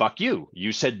is, fuck you.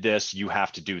 You said this, you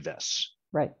have to do this.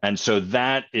 Right. And so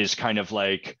that is kind of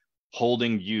like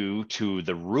holding you to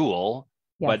the rule.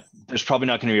 Yes. But there's probably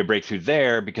not going to be a breakthrough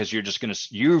there because you're just going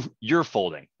to, you're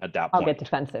folding at that point. I'll get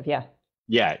defensive. Yeah.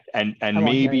 Yeah. And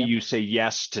maybe you say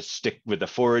yes to stick with the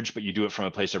Forge, but you do it from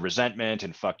a place of resentment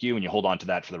and fuck you. And you hold on to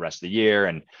that for the rest of the year.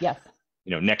 And yes,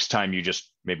 next time you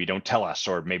just maybe don't tell us,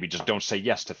 or maybe just don't say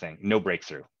yes to things. No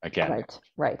breakthrough again.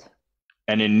 Right.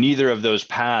 And in neither of those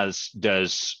paths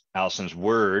does Allison's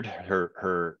word,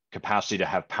 her capacity to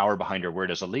have power behind her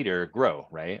word as a leader, grow,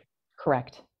 right?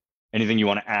 Correct. Anything you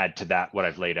want to add to that, what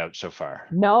I've laid out so far?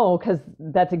 No, because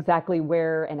that's exactly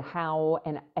where and how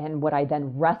and what I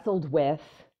then wrestled with,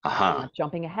 not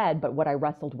jumping ahead, but what I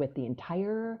wrestled with the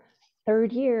entire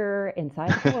third year inside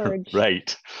the Forge.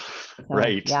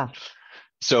 Right. Yeah.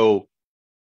 So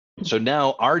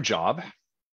now our job,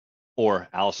 or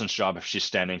Allison's job, if she's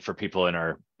standing for people in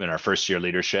our first year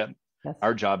leadership,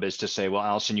 our job is to say, well,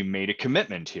 Allison, you made a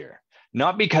commitment here.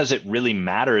 not because it really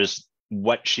matters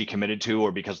what she committed to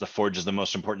or because the Forge is the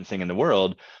most important thing in the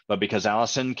world, but because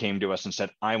Allison came to us and said,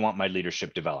 I want my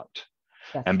leadership developed.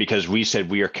 Yes. And because we said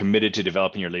we are committed to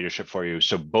developing your leadership for you.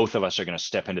 So both of us are going to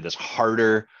step into this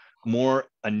harder, more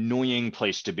annoying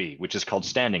place to be, which is called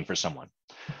standing for someone.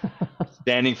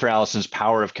 Standing for Allison's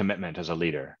power of commitment as a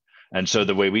leader. And so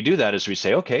the way we do that is we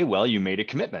say, okay, well, you made a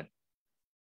commitment.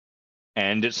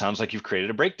 And it sounds like you've created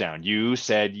a breakdown. You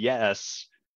said yes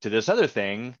to this other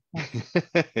thing.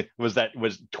 was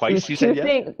twice you said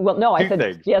yes? Well, no, I said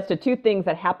things. yes to two things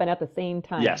that happen at the same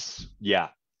time. Yes. Yeah.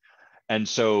 And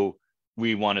so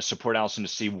we want to support Allison to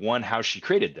see, one, how she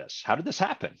created this. How did this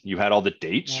happen? You had all the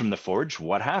dates from the Forge.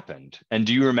 What happened? And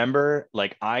do you remember,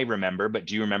 like I remember, but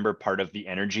do you remember part of the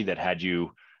energy that had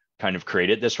you kind of create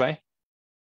it this way?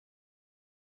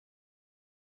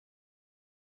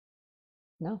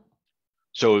 No.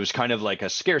 So it was kind of like a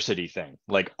scarcity thing.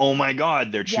 Like, oh my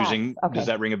God, they're choosing. Yes. Okay. Does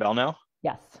that ring a bell now?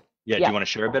 Yes. Yeah. Do you want to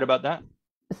share a bit about that?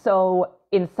 So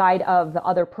inside of the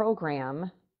other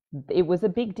program, it was a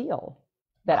big deal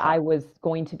that I was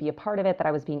going to be a part of it, that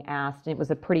I was being asked, and it was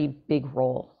a pretty big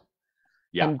role.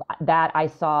 Yeah. And that I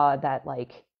saw that,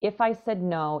 like, if I said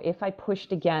no, if I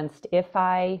pushed against, if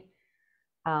I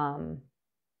asked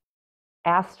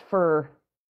for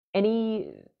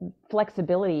any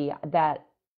flexibility, that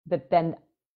then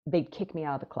they'd kick me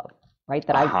out of the club, right?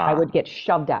 That I would get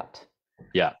shoved out.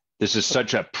 Yeah. This is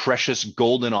such a precious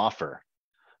golden offer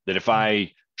that if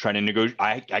I try to negotiate,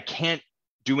 I can't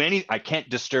I can't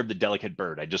disturb the delicate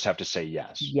bird. I just have to say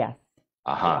yes. Yes.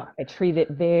 Yeah, I treat it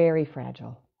very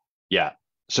fragile. Yeah.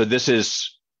 So this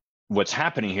is what's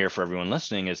happening here for everyone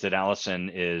listening, is that Allison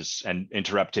is, and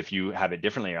interrupt if you have it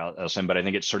differently, Allison, but I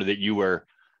think it's sort of that you were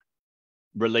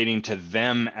relating to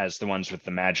them as the ones with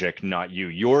the magic, not you.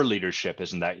 Your leadership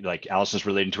isn't that, like, Allison's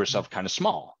relating to herself kind of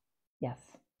small. Yes.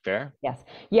 Fair? Yes.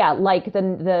 Yeah, like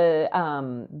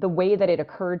the way that it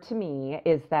occurred to me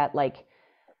is that like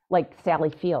Sally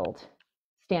Field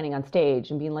standing on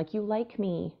stage and being like, you like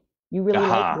me, you really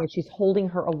like me. And she's holding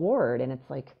her award, and it's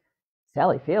like,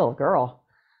 Sally Field, girl.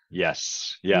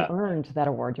 Yes. Yeah. You earned that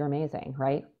award. You're amazing,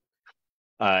 right?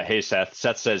 Hey, Seth.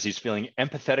 Seth says he's feeling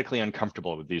empathetically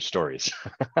uncomfortable with these stories.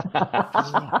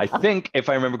 I think, if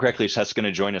I remember correctly, Seth's going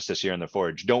to join us this year in the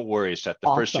Forge. Don't worry, Seth.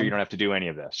 The first year, you don't have to do any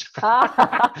of this.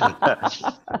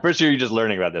 First year, you're just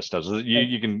learning about this stuff. So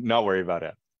you can not worry about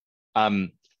it.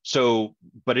 So,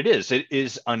 but it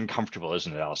is uncomfortable,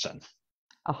 isn't it, Allison?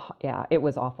 Oh, yeah, it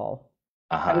was awful.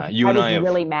 I was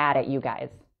really mad at you guys.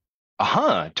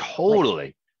 Totally.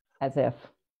 Like, as if.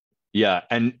 Yeah,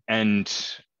 and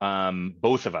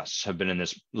both of us have been in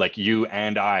this, like you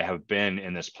and I have been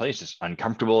in this place. It's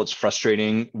uncomfortable. It's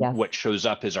frustrating. Yes. What shows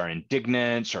up is our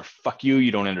indignance, or fuck you,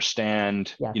 you don't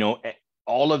understand. Yes. You know,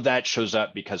 all of that shows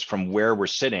up because from where we're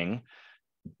sitting,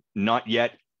 not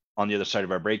yet on the other side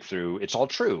of our breakthrough, it's all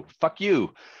true. Fuck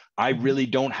you. I really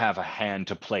don't have a hand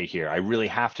to play here. I really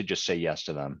have to just say yes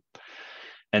to them.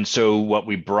 And so what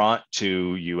we brought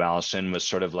to you, Allison, was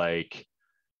sort of like,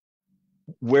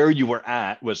 where you were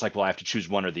at was like, well, I have to choose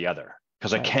one or the other,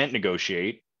 because I can't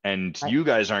negotiate, and you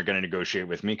guys aren't going to negotiate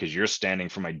with me because you're standing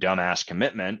for my dumbass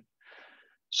commitment.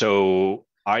 So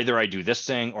either I do this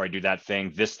thing or I do that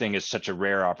thing. This thing is such a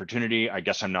rare opportunity. I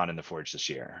guess I'm not in the Forge this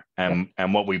year. And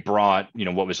what we brought,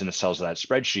 what was in the cells of that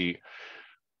spreadsheet,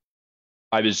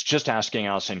 I was just asking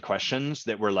Allison questions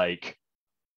that were like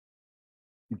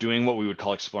doing what we would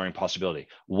call exploring possibility.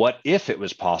 What if it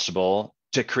was possible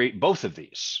to create both of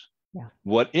these? Yeah.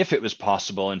 What if it was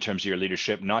possible in terms of your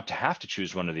leadership not to have to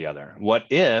choose one or the other? What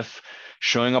if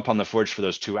showing up on the Forge for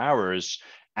those 2 hours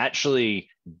actually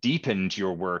deepened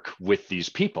your work with these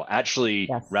people, actually,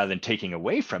 rather than taking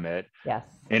away from it,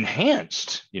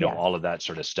 enhanced, all of that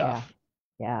sort of stuff?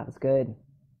 Yeah, it was good.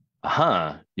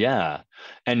 Yeah.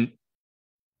 And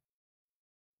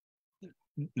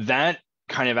that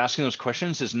kind of asking those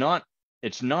questions is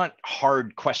it's not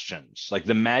hard questions. Like,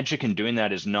 the magic in doing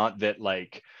that is not that,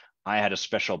 like, I had a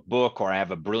special book or I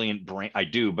have a brilliant brain. I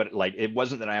do, but like, it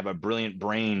wasn't that I have a brilliant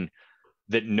brain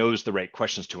that knows the right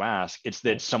questions to ask. It's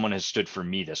that someone has stood for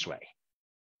me this way.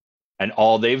 And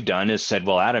all they've done is said,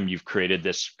 well, Adam, you've created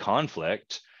this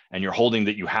conflict and you're holding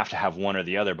that you have to have one or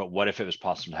the other, but what if it was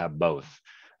possible to have both?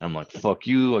 And I'm like, fuck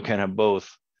you, I can't have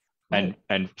both. Right.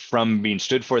 And from being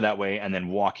stood for that way and then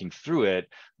walking through it,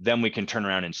 then we can turn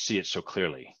around and see it so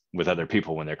clearly with other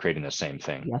people when they're creating the same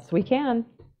thing. Yes, we can.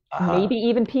 Maybe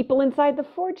even people inside the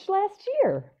Forge last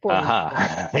year.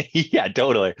 Yeah,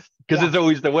 totally. Because it's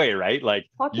always the way, right? Like,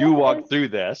 you walk through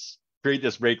this, create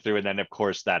this breakthrough, and then of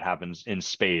course that happens in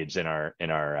spades in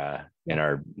our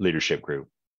leadership group.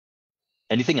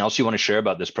 Anything else you want to share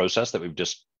about this process that we've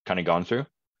just kind of gone through?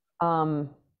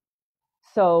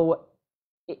 So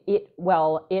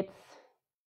well, it's,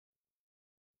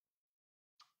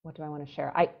 what do I want to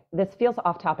share? This feels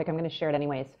off topic. I'm going to share it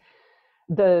anyways.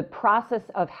 The process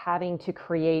of having to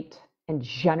create and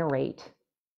generate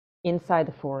inside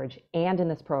the Forge and in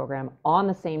this program on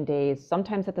the same days,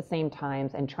 sometimes at the same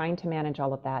times, and trying to manage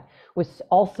all of that was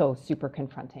also super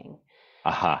confronting.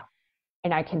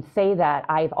 And I can say that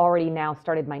I've already now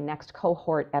started my next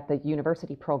cohort at the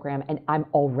university program, and I'm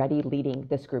already leading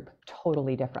this group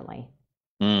totally differently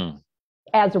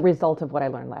as a result of what I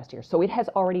learned last year. So it has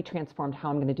already transformed how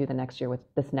I'm going to do the next year with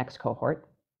this next cohort.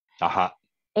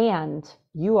 And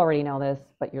you already know this,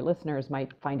 but your listeners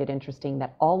might find it interesting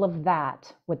that all of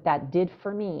that, what that did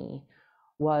for me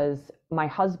was my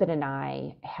husband and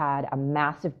I had a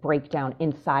massive breakdown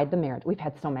inside the marriage. We've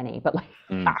had so many, but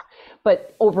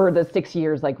but over the 6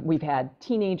 years, like we've had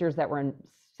teenagers that were in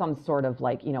some sort of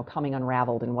like, coming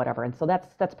unraveled and whatever. And so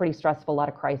that's pretty stressful, a lot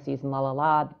of crises and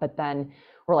but then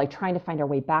we're like trying to find our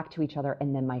way back to each other.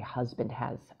 And then my husband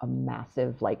has a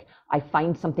massive, like, I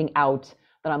find something out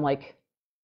that I'm like,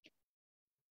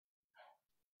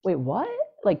 wait, what?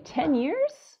 Like 10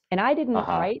 years? And I didn't,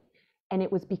 right? And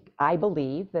it was, I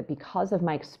believe that because of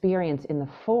my experience in the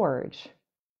Forge,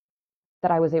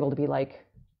 that I was able to be like,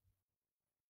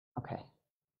 okay,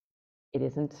 it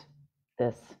isn't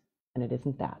this and it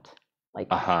isn't that.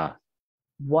 Like,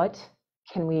 what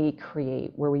can we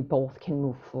create where we both can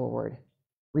move forward,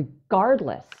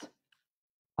 regardless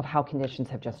of how conditions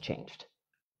have just changed?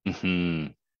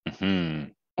 And,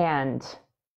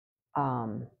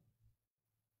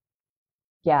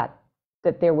 yeah,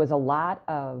 that there was a lot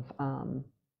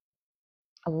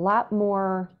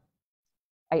more,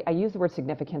 I use the word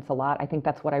significance a lot. I think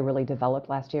that's what I really developed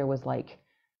last year, was like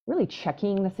really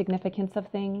checking the significance of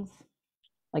things.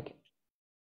 Like,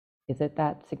 is it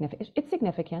that significant? It's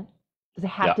significant. Does it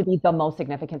have to be the most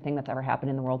significant thing that's ever happened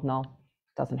in the world? No, it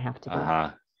doesn't have to be.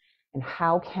 And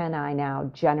how can I now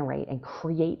generate and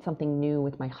create something new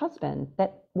with my husband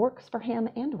that works for him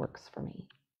and works for me?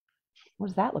 What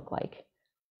does that look like?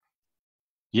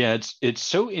 Yeah, it's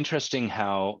so interesting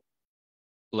how,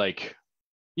 like,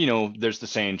 there's the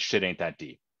saying, shit ain't that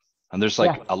deep. And there's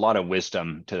like a lot of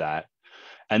wisdom to that.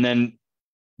 And then,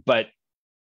 but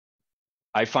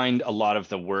I find a lot of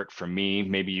the work for me,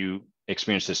 maybe you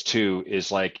experience this too,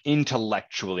 is like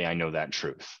intellectually, I know that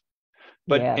truth.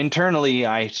 But internally,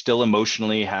 I still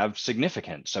emotionally have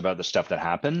significance about the stuff that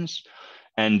happens.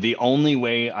 And the only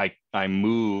way I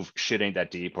move shit ain't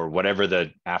that deep, or whatever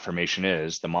the affirmation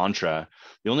is, the mantra,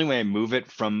 the only way I move it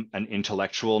from an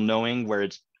intellectual knowing where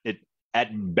it at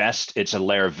best, it's a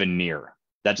layer of veneer.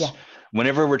 That's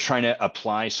whenever we're trying to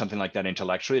apply something like that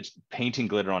intellectually, it's painting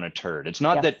glitter on a turd. It's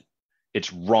not that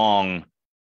it's wrong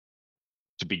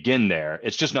to begin there.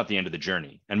 It's just not the end of the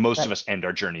journey. And most of us end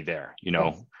our journey there,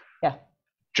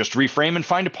 just reframe and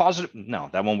find a positive. No,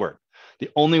 that won't work. The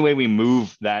only way we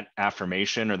move that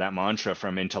affirmation or that mantra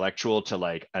from intellectual to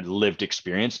like a lived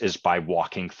experience is by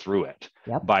walking through it,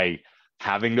 by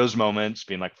having those moments,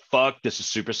 being like, fuck, this is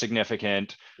super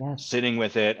significant, sitting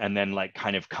with it, and then like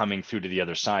kind of coming through to the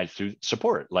other side through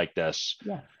support like this.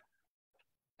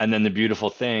 And then the beautiful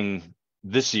thing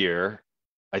this year,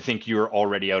 I think you're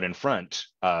already out in front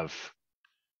of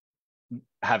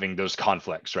having those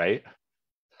conflicts, right?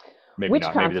 Maybe Which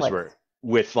not, conflicts? maybe this were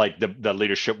with like the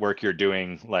leadership work you're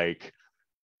doing, like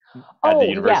at the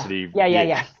university.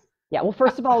 Yeah. Well,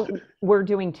 first of all, we're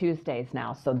doing Tuesdays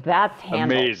now, so that's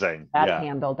handled. Amazing. That's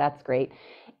handled. That's great.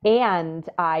 And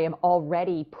I am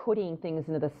already putting things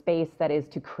into the space that is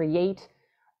to create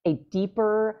a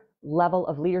deeper level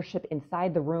of leadership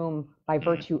inside the room by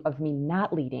virtue of me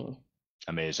not leading.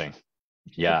 Amazing.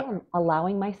 Yeah. Again,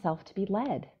 allowing myself to be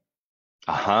led.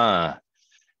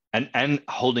 And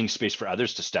holding space for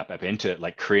others to step up into it,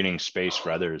 like creating space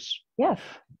for others. Yes.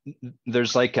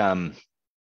 There's like a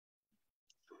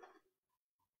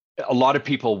lot of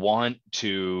people want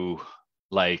to,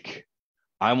 like,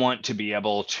 I want to be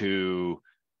able to,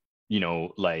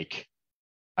 like,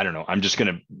 I don't know, I'm just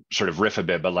going to sort of riff a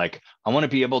bit, but like, I want to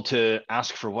be able to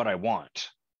ask for what I want.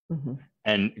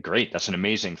 And great, that's an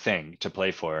amazing thing to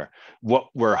play for. What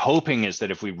we're hoping is that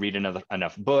if we read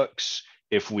enough books,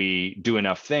 if we do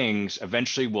enough things,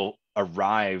 eventually we'll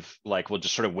arrive, like we'll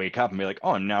just sort of wake up and be like,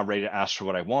 oh, I'm now ready to ask for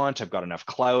what I want. I've got enough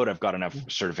clout. I've got enough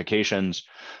certifications.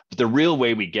 But the real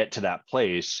way we get to that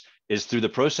place is through the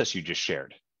process you just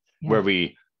shared, where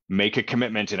we make a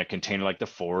commitment in a container like the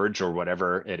Forge or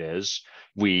whatever it is.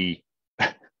 We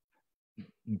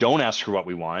don't ask for what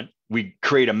we want. We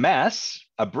create a mess,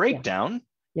 a breakdown,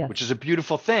 Yes. which is a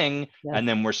beautiful thing. Yes. And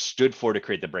then we're stood for to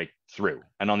create the breakthrough.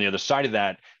 And on the other side of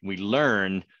that, we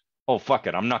learn, oh, fuck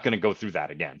it, I'm not going to go through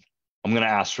that again. I'm going to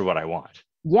ask for what I want.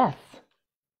 Yes.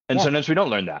 And yes. sometimes we don't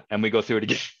learn that and we go through it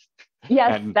again.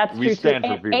 Yes, and that's we true stand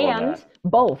too. for people And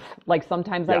both. Like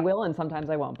sometimes I will and sometimes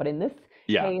I won't. But in this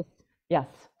case, yes.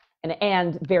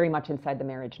 And very much inside the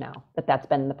marriage now, that's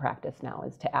been the practice now,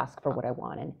 is to ask for what I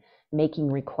want and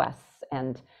making requests.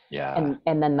 And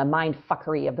then the mind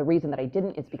fuckery of the reason that I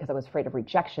didn't is because I was afraid of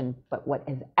rejection. But what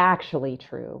is actually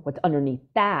true, what's underneath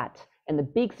that, and the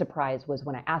big surprise was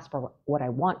when I asked for what I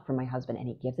want from my husband and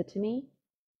he gives it to me,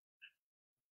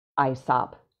 I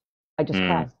sob. I just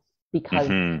cry because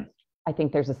I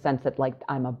think there's a sense that like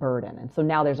I'm a burden. And so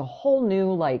now there's a whole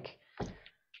new like,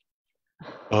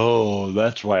 oh,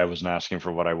 that's why I wasn't asking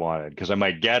for what I wanted, because I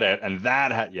might get it. And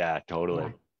that, totally. Yeah.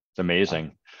 It's amazing.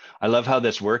 Yeah. I love how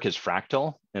this work is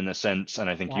fractal in the sense, and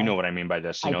I think you know what I mean by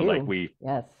this, like we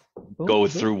go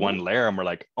through one layer and we're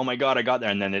like, oh my God, I got there.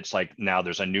 And then it's like, now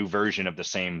there's a new version of the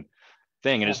same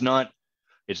thing. And it's not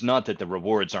that the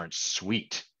rewards aren't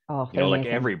sweet. Oh, like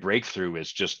every breakthrough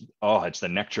is just, it's the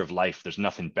nectar of life. There's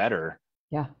nothing better.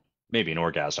 Yeah. Maybe an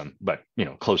orgasm, but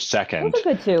close second. Those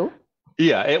are good too.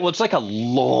 Yeah, it's like a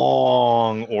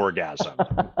long orgasm,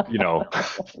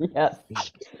 Yes.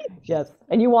 Yes.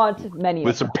 And you want many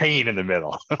with some pain in the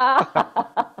middle.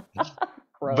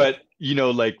 But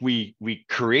like we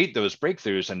create those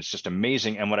breakthroughs and it's just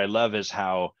amazing. And what I love is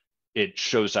how it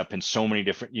shows up in so many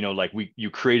different, like you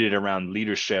created around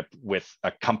leadership with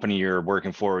a company you're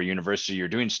working for, or a university you're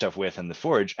doing stuff with in the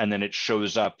Forge, and then it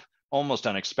shows up almost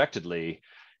unexpectedly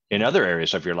in other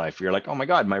areas of your life. You're like, oh my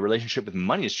God, my relationship with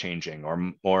money is changing,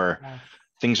 or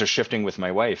things are shifting with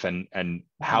my wife, and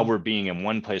how we're being in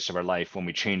one place of our life. When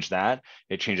we change that,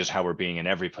 it changes how we're being in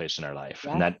every place in our life.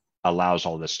 And that allows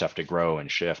all this stuff to grow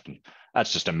and shift. And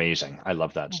that's just amazing. I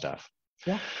love that stuff.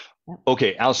 Yeah.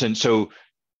 Okay, Allison. So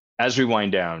as we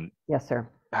wind down. Yes, sir.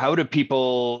 How do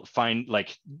people find,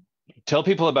 tell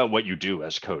people about what you do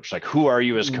as coach? Like, who are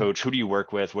you as coach? Who do you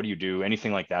work with? What do you do?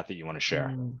 Anything like that you want to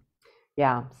share?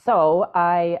 Yeah. So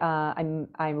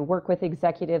I work with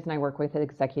executives and I work with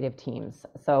executive teams.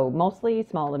 So mostly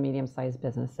small to medium-sized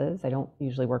businesses. I don't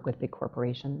usually work with big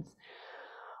corporations.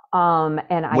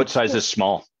 What size is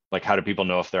small? Like, how do people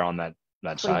know if they're on that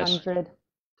size?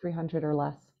 300 or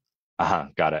less.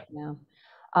 Got it. Yeah.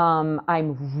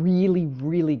 I'm really,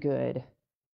 really good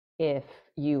if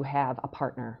you have a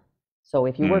partner. So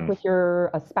if you work with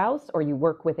a spouse or you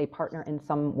work with a partner in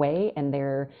some way, and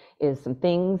there is some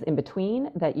things in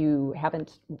between that you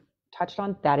haven't touched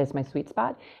on, that is my sweet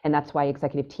spot. And that's why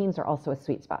executive teams are also a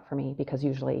sweet spot for me, because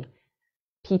usually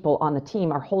people on the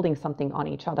team are holding something on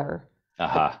each other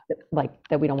like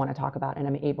that we don't want to talk about. And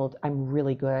I'm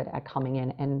really good at coming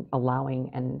in and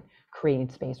allowing and creating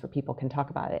space where people can talk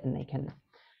about it and they can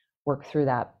work through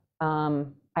that.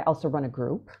 I also run a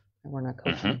group. I run a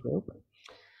coaching group.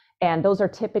 And those are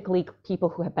typically people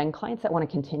who have been clients that want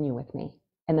to continue with me.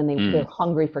 And then they're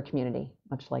hungry for community,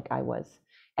 much like I was.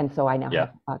 And so I now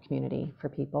have a community for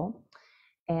people.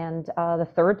 And the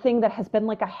third thing that has been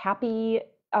like a happy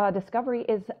discovery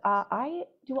is I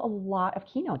do a lot of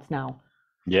keynotes now.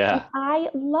 Yeah. And I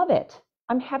love it.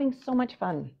 I'm having so much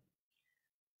fun.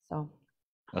 So.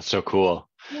 That's so cool.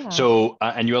 Yeah. So,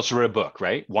 and you also wrote a book,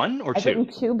 right? One or two? I've written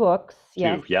 2 books.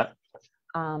 Yes. 2, yeah.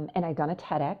 And I've done a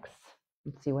TEDx.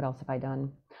 Let's see, what else have I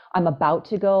done? I'm about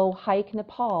to go hike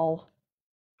Nepal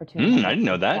for 2 months. I didn't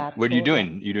know that. What are you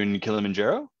doing? You doing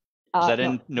Kilimanjaro? Is that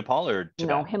in Nepal or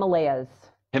Tibet? No, Himalayas.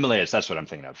 Himalayas, that's what I'm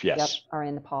thinking of. Yes. Yep, are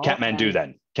in Nepal. Kathmandu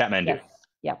then. Kathmandu. Yes.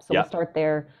 Yep. So we'll start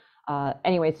there.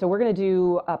 Anyway, so we're going to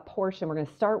do a portion. We're going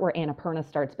to start where Annapurna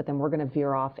starts, but then we're going to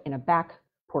veer off in a back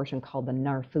portion called the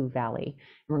Narfu Valley. And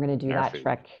we're going to do that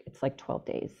trek. It's like 12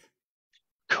 days.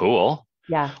 Cool.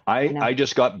 Yeah. I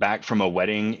just got back from a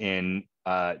wedding in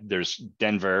there's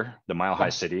Denver, the Mile High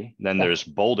City. Then there's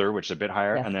Boulder, which is a bit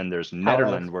higher. And then there's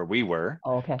Nederland, where we were.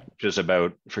 Oh, okay. Which is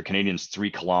about, for Canadians,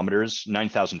 3 kilometers,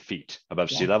 9,000 feet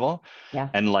above sea level. Yeah.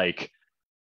 And like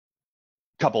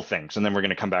a couple things, and then we're going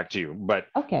to come back to you. But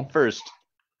first,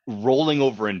 rolling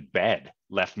over in bed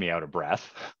left me out of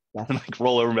breath. Yes. And like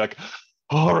roll over and be like,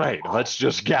 all right, let's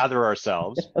just gather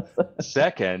ourselves.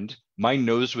 Second, my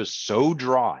nose was so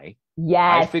dry.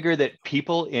 Yes. I figure that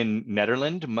people in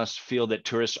Nederland must feel that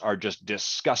tourists are just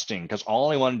disgusting, because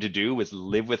all I wanted to do was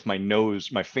live with my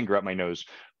finger up my nose,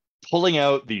 pulling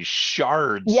out these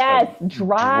shards of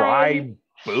dry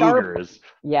boogers. Sharp.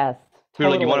 Yes.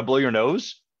 Totally. Like, you want to blow your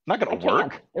nose? Not going to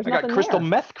work. I got crystal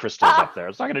meth crystals up there.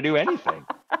 It's not going to do anything.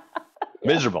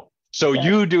 Miserable. So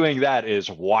you doing that is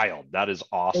wild. That is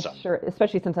awesome. Sure,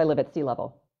 especially since I live at sea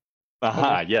level.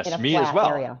 Yes, in a me as flat well.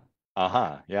 area.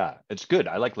 Yeah, it's good.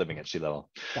 I like living at sea level.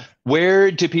 Yes.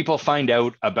 Where do people find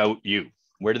out about you?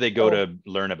 Where do they go So, to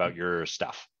learn about your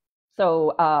stuff?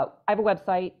 so I have a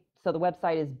website. So the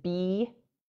website is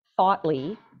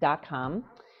bethoughtly.com.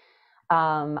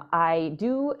 I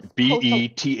do post.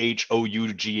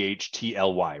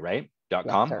 BETHOUGHTLY, right? Yes,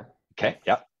 .com. sir. Yes. Okay.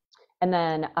 Yep. And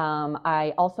then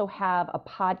I also have a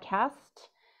podcast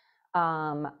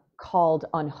called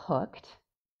Unhooked.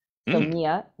 So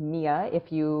Mia,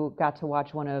 if you got to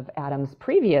watch one of Adam's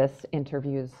previous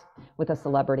interviews with a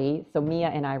celebrity, so Mia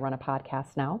and I run a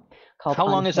podcast now called How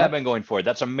long has that Unhooked. been going for?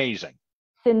 That's amazing.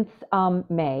 Since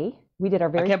May. We did our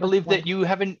I very can't first believe one. that you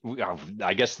haven't.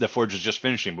 I guess the Forge is just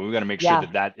finishing, but we got to make sure Yeah,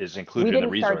 that that is we included in the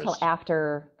didn't start till resource.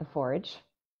 after the Forge,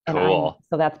 and Cool.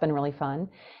 so that's been really fun.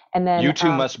 And then You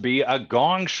two must be a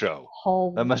gong show.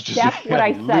 That must just that's what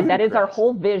I said. That is our ludicrous.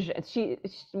 whole vision.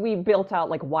 We built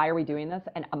out like, why are we doing this?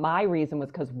 And my reason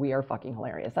was because we are fucking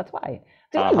hilarious. That's why.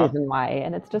 The only reason why,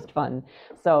 and it's just fun.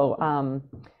 So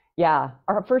yeah,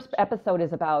 our first episode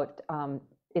is about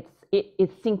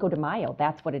it's Cinco de Mayo.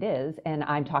 That's what it is, and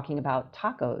I'm talking about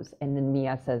tacos, and then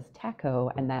Mia says taco,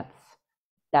 and that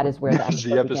is where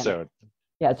the episode.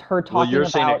 Yeah, it's her talking Well, you're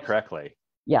about, saying it correctly.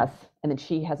 Yes, and then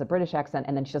she has a British accent,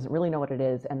 and then she doesn't really know what it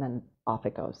is, and then off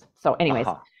it goes. So, anyways,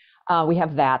 we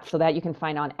have that, so that you can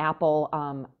find on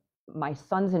Apple. My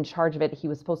son's in charge of it. He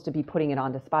was supposed to be putting it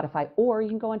onto Spotify, or you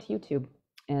can go onto YouTube,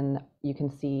 and you can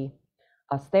see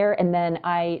us there. And then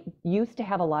I used to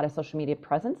have a lot of social media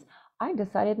presence. I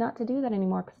decided not to do that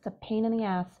anymore because it's a pain in the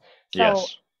ass. So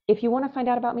if you want to find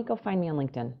out about me, go find me on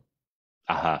LinkedIn.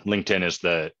 LinkedIn is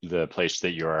the place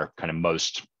that you're kind of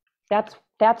most. That's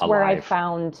where I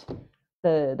found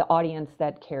the audience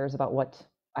that cares about what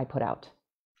I put out.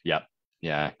 Yep.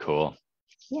 Yeah. Cool.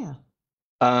 Yeah.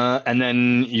 And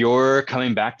then you're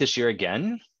coming back this year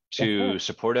again to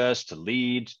support us, to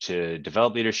lead, to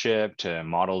develop leadership, to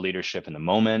model leadership in the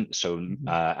moment. So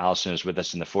Allison is with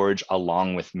us in the Forge,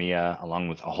 along with Mia, along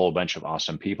with a whole bunch of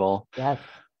awesome people. Yes.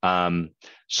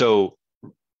 So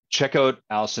check out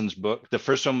Allison's book. The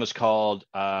first one was called,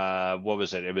 what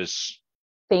was it? It was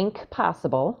Think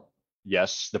Possible.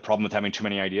 Yes. The Problem with Having Too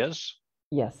Many Ideas.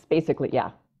 Yes, basically.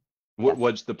 Yeah.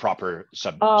 What's the proper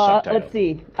subtitle? Let's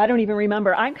see. I don't even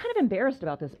remember. I'm kind of embarrassed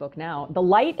about this book now. The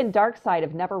Light and Dark Side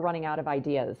of Never Running Out of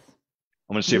Ideas.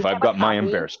 I'm going to see if I've got my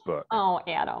embarrassed book. Oh,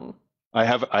 Adam. I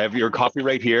have your copy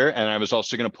right here, and I was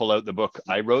also going to pull out the book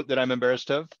I wrote that I'm embarrassed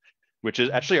of, which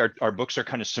is actually our books are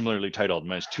kind of similarly titled.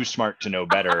 Mine's Too Smart to Know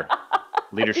Better.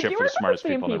 Leadership for the Smartest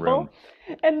People in the Room.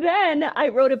 And then I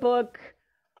wrote a book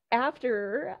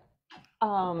after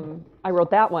I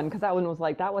wrote that one because that one was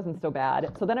like, that wasn't so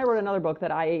bad. So then I wrote another book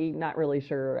that I'm not really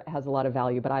sure has a lot of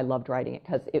value, but I loved writing it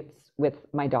because it's with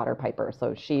my daughter Piper.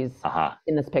 So she's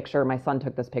in this picture. My son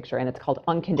took this picture, and it's called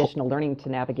Unconditional Learning to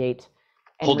Navigate.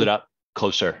 Hold it up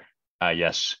closer.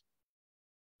 Yes.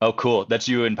 Oh, cool. That's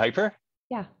you and Piper?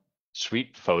 Yeah.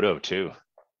 Sweet photo too.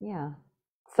 Yeah.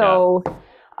 So,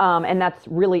 and that's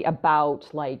really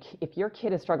about like, if your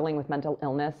kid is struggling with mental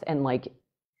illness and like,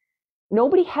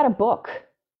 nobody had a book.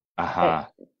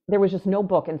 There was just no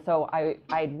book. And so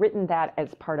I'd written that as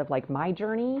part of like my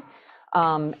journey,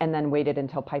 and then waited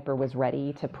until Piper was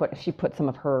ready to she put some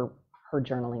of her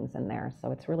journalings in there.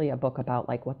 So it's really a book about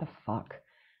like, what the fuck?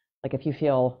 Like if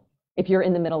you're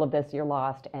in the middle of this, you're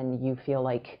lost and you feel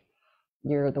like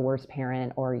you're the worst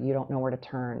parent or you don't know where to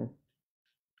turn.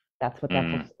 That's what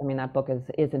that book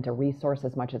isn't a resource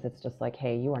as much as it's just like,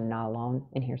 hey, you are not alone.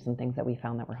 And here's some things that we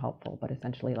found that were helpful, but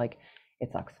essentially like,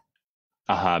 it sucks.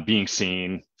 Being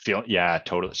seen,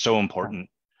 totally. So important.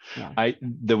 Yeah.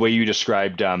 The way you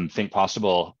described Think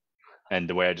Possible and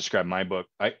the way I described my book,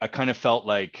 I kind of felt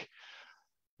like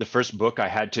the first book I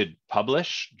had to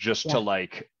publish just to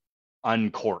like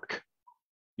uncork,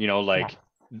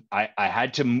 I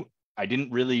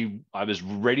was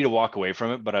ready to walk away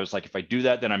from it, but I was like, if I do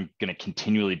that, then I'm going to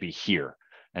continually be here.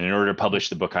 And in order to publish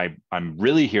the book I'm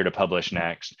really here to publish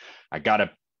next, I got to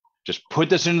just put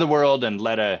this into the world and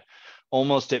let it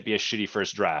be a shitty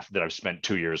first draft that I've spent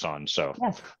 2 years on. So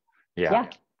yeah,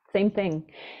 same thing.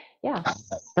 Yeah.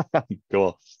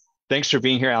 Cool. Thanks for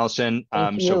being here, Allison.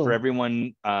 So for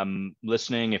everyone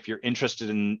listening, if you're interested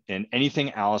in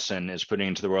anything Allison is putting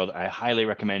into the world, I highly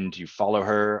recommend you follow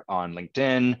her on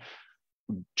LinkedIn,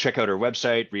 check out her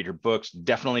website, read her books,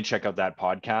 definitely check out that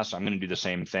podcast. I'm going to do the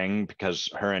same thing because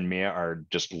her and Mia are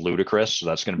just ludicrous. So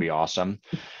that's going to be awesome.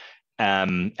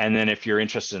 And then if you're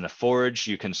interested in the Forge,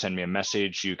 you can send me a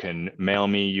message, you can mail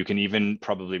me, you can even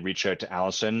probably reach out to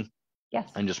Allison. Yes.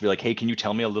 And just be like, hey, can you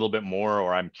tell me a little bit more?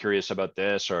 Or I'm curious about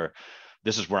this, or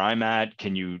this is where I'm at.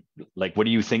 Can you, like, what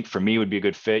do you think for me would be a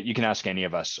good fit? You can ask any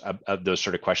of us of those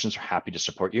sort of questions. We're happy to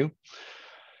support you.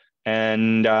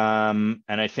 And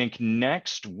I think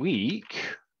next week,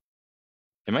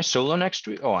 am I solo next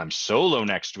week? Oh, I'm solo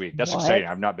next week. That's exciting.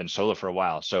 I've not been solo for a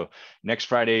while. So next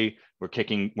Friday,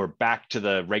 we're back to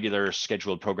the regular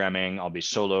scheduled programming. I'll be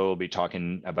solo. We'll be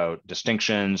talking about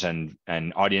distinctions and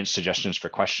audience suggestions for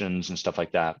questions and stuff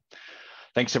like that.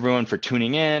 Thanks everyone for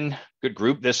tuning in. Good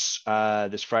group this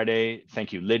Friday.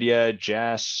 Thank you, Lydia,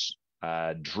 Jess,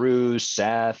 Drew,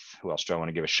 Seth. Who else do I want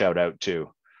to give a shout out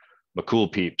to?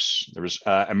 McCool peeps. There was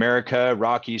America,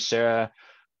 Rocky, Sarah.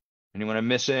 Anyone I'm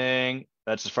missing?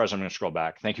 That's as far as I'm going to scroll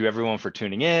back. Thank you everyone for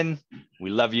tuning in. We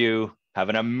love you. Have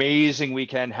an amazing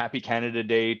weekend. Happy Canada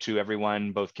Day to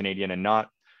everyone, both Canadian and not.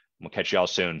 We'll catch you all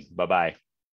soon. Bye-bye.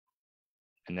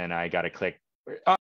 And then I got to click.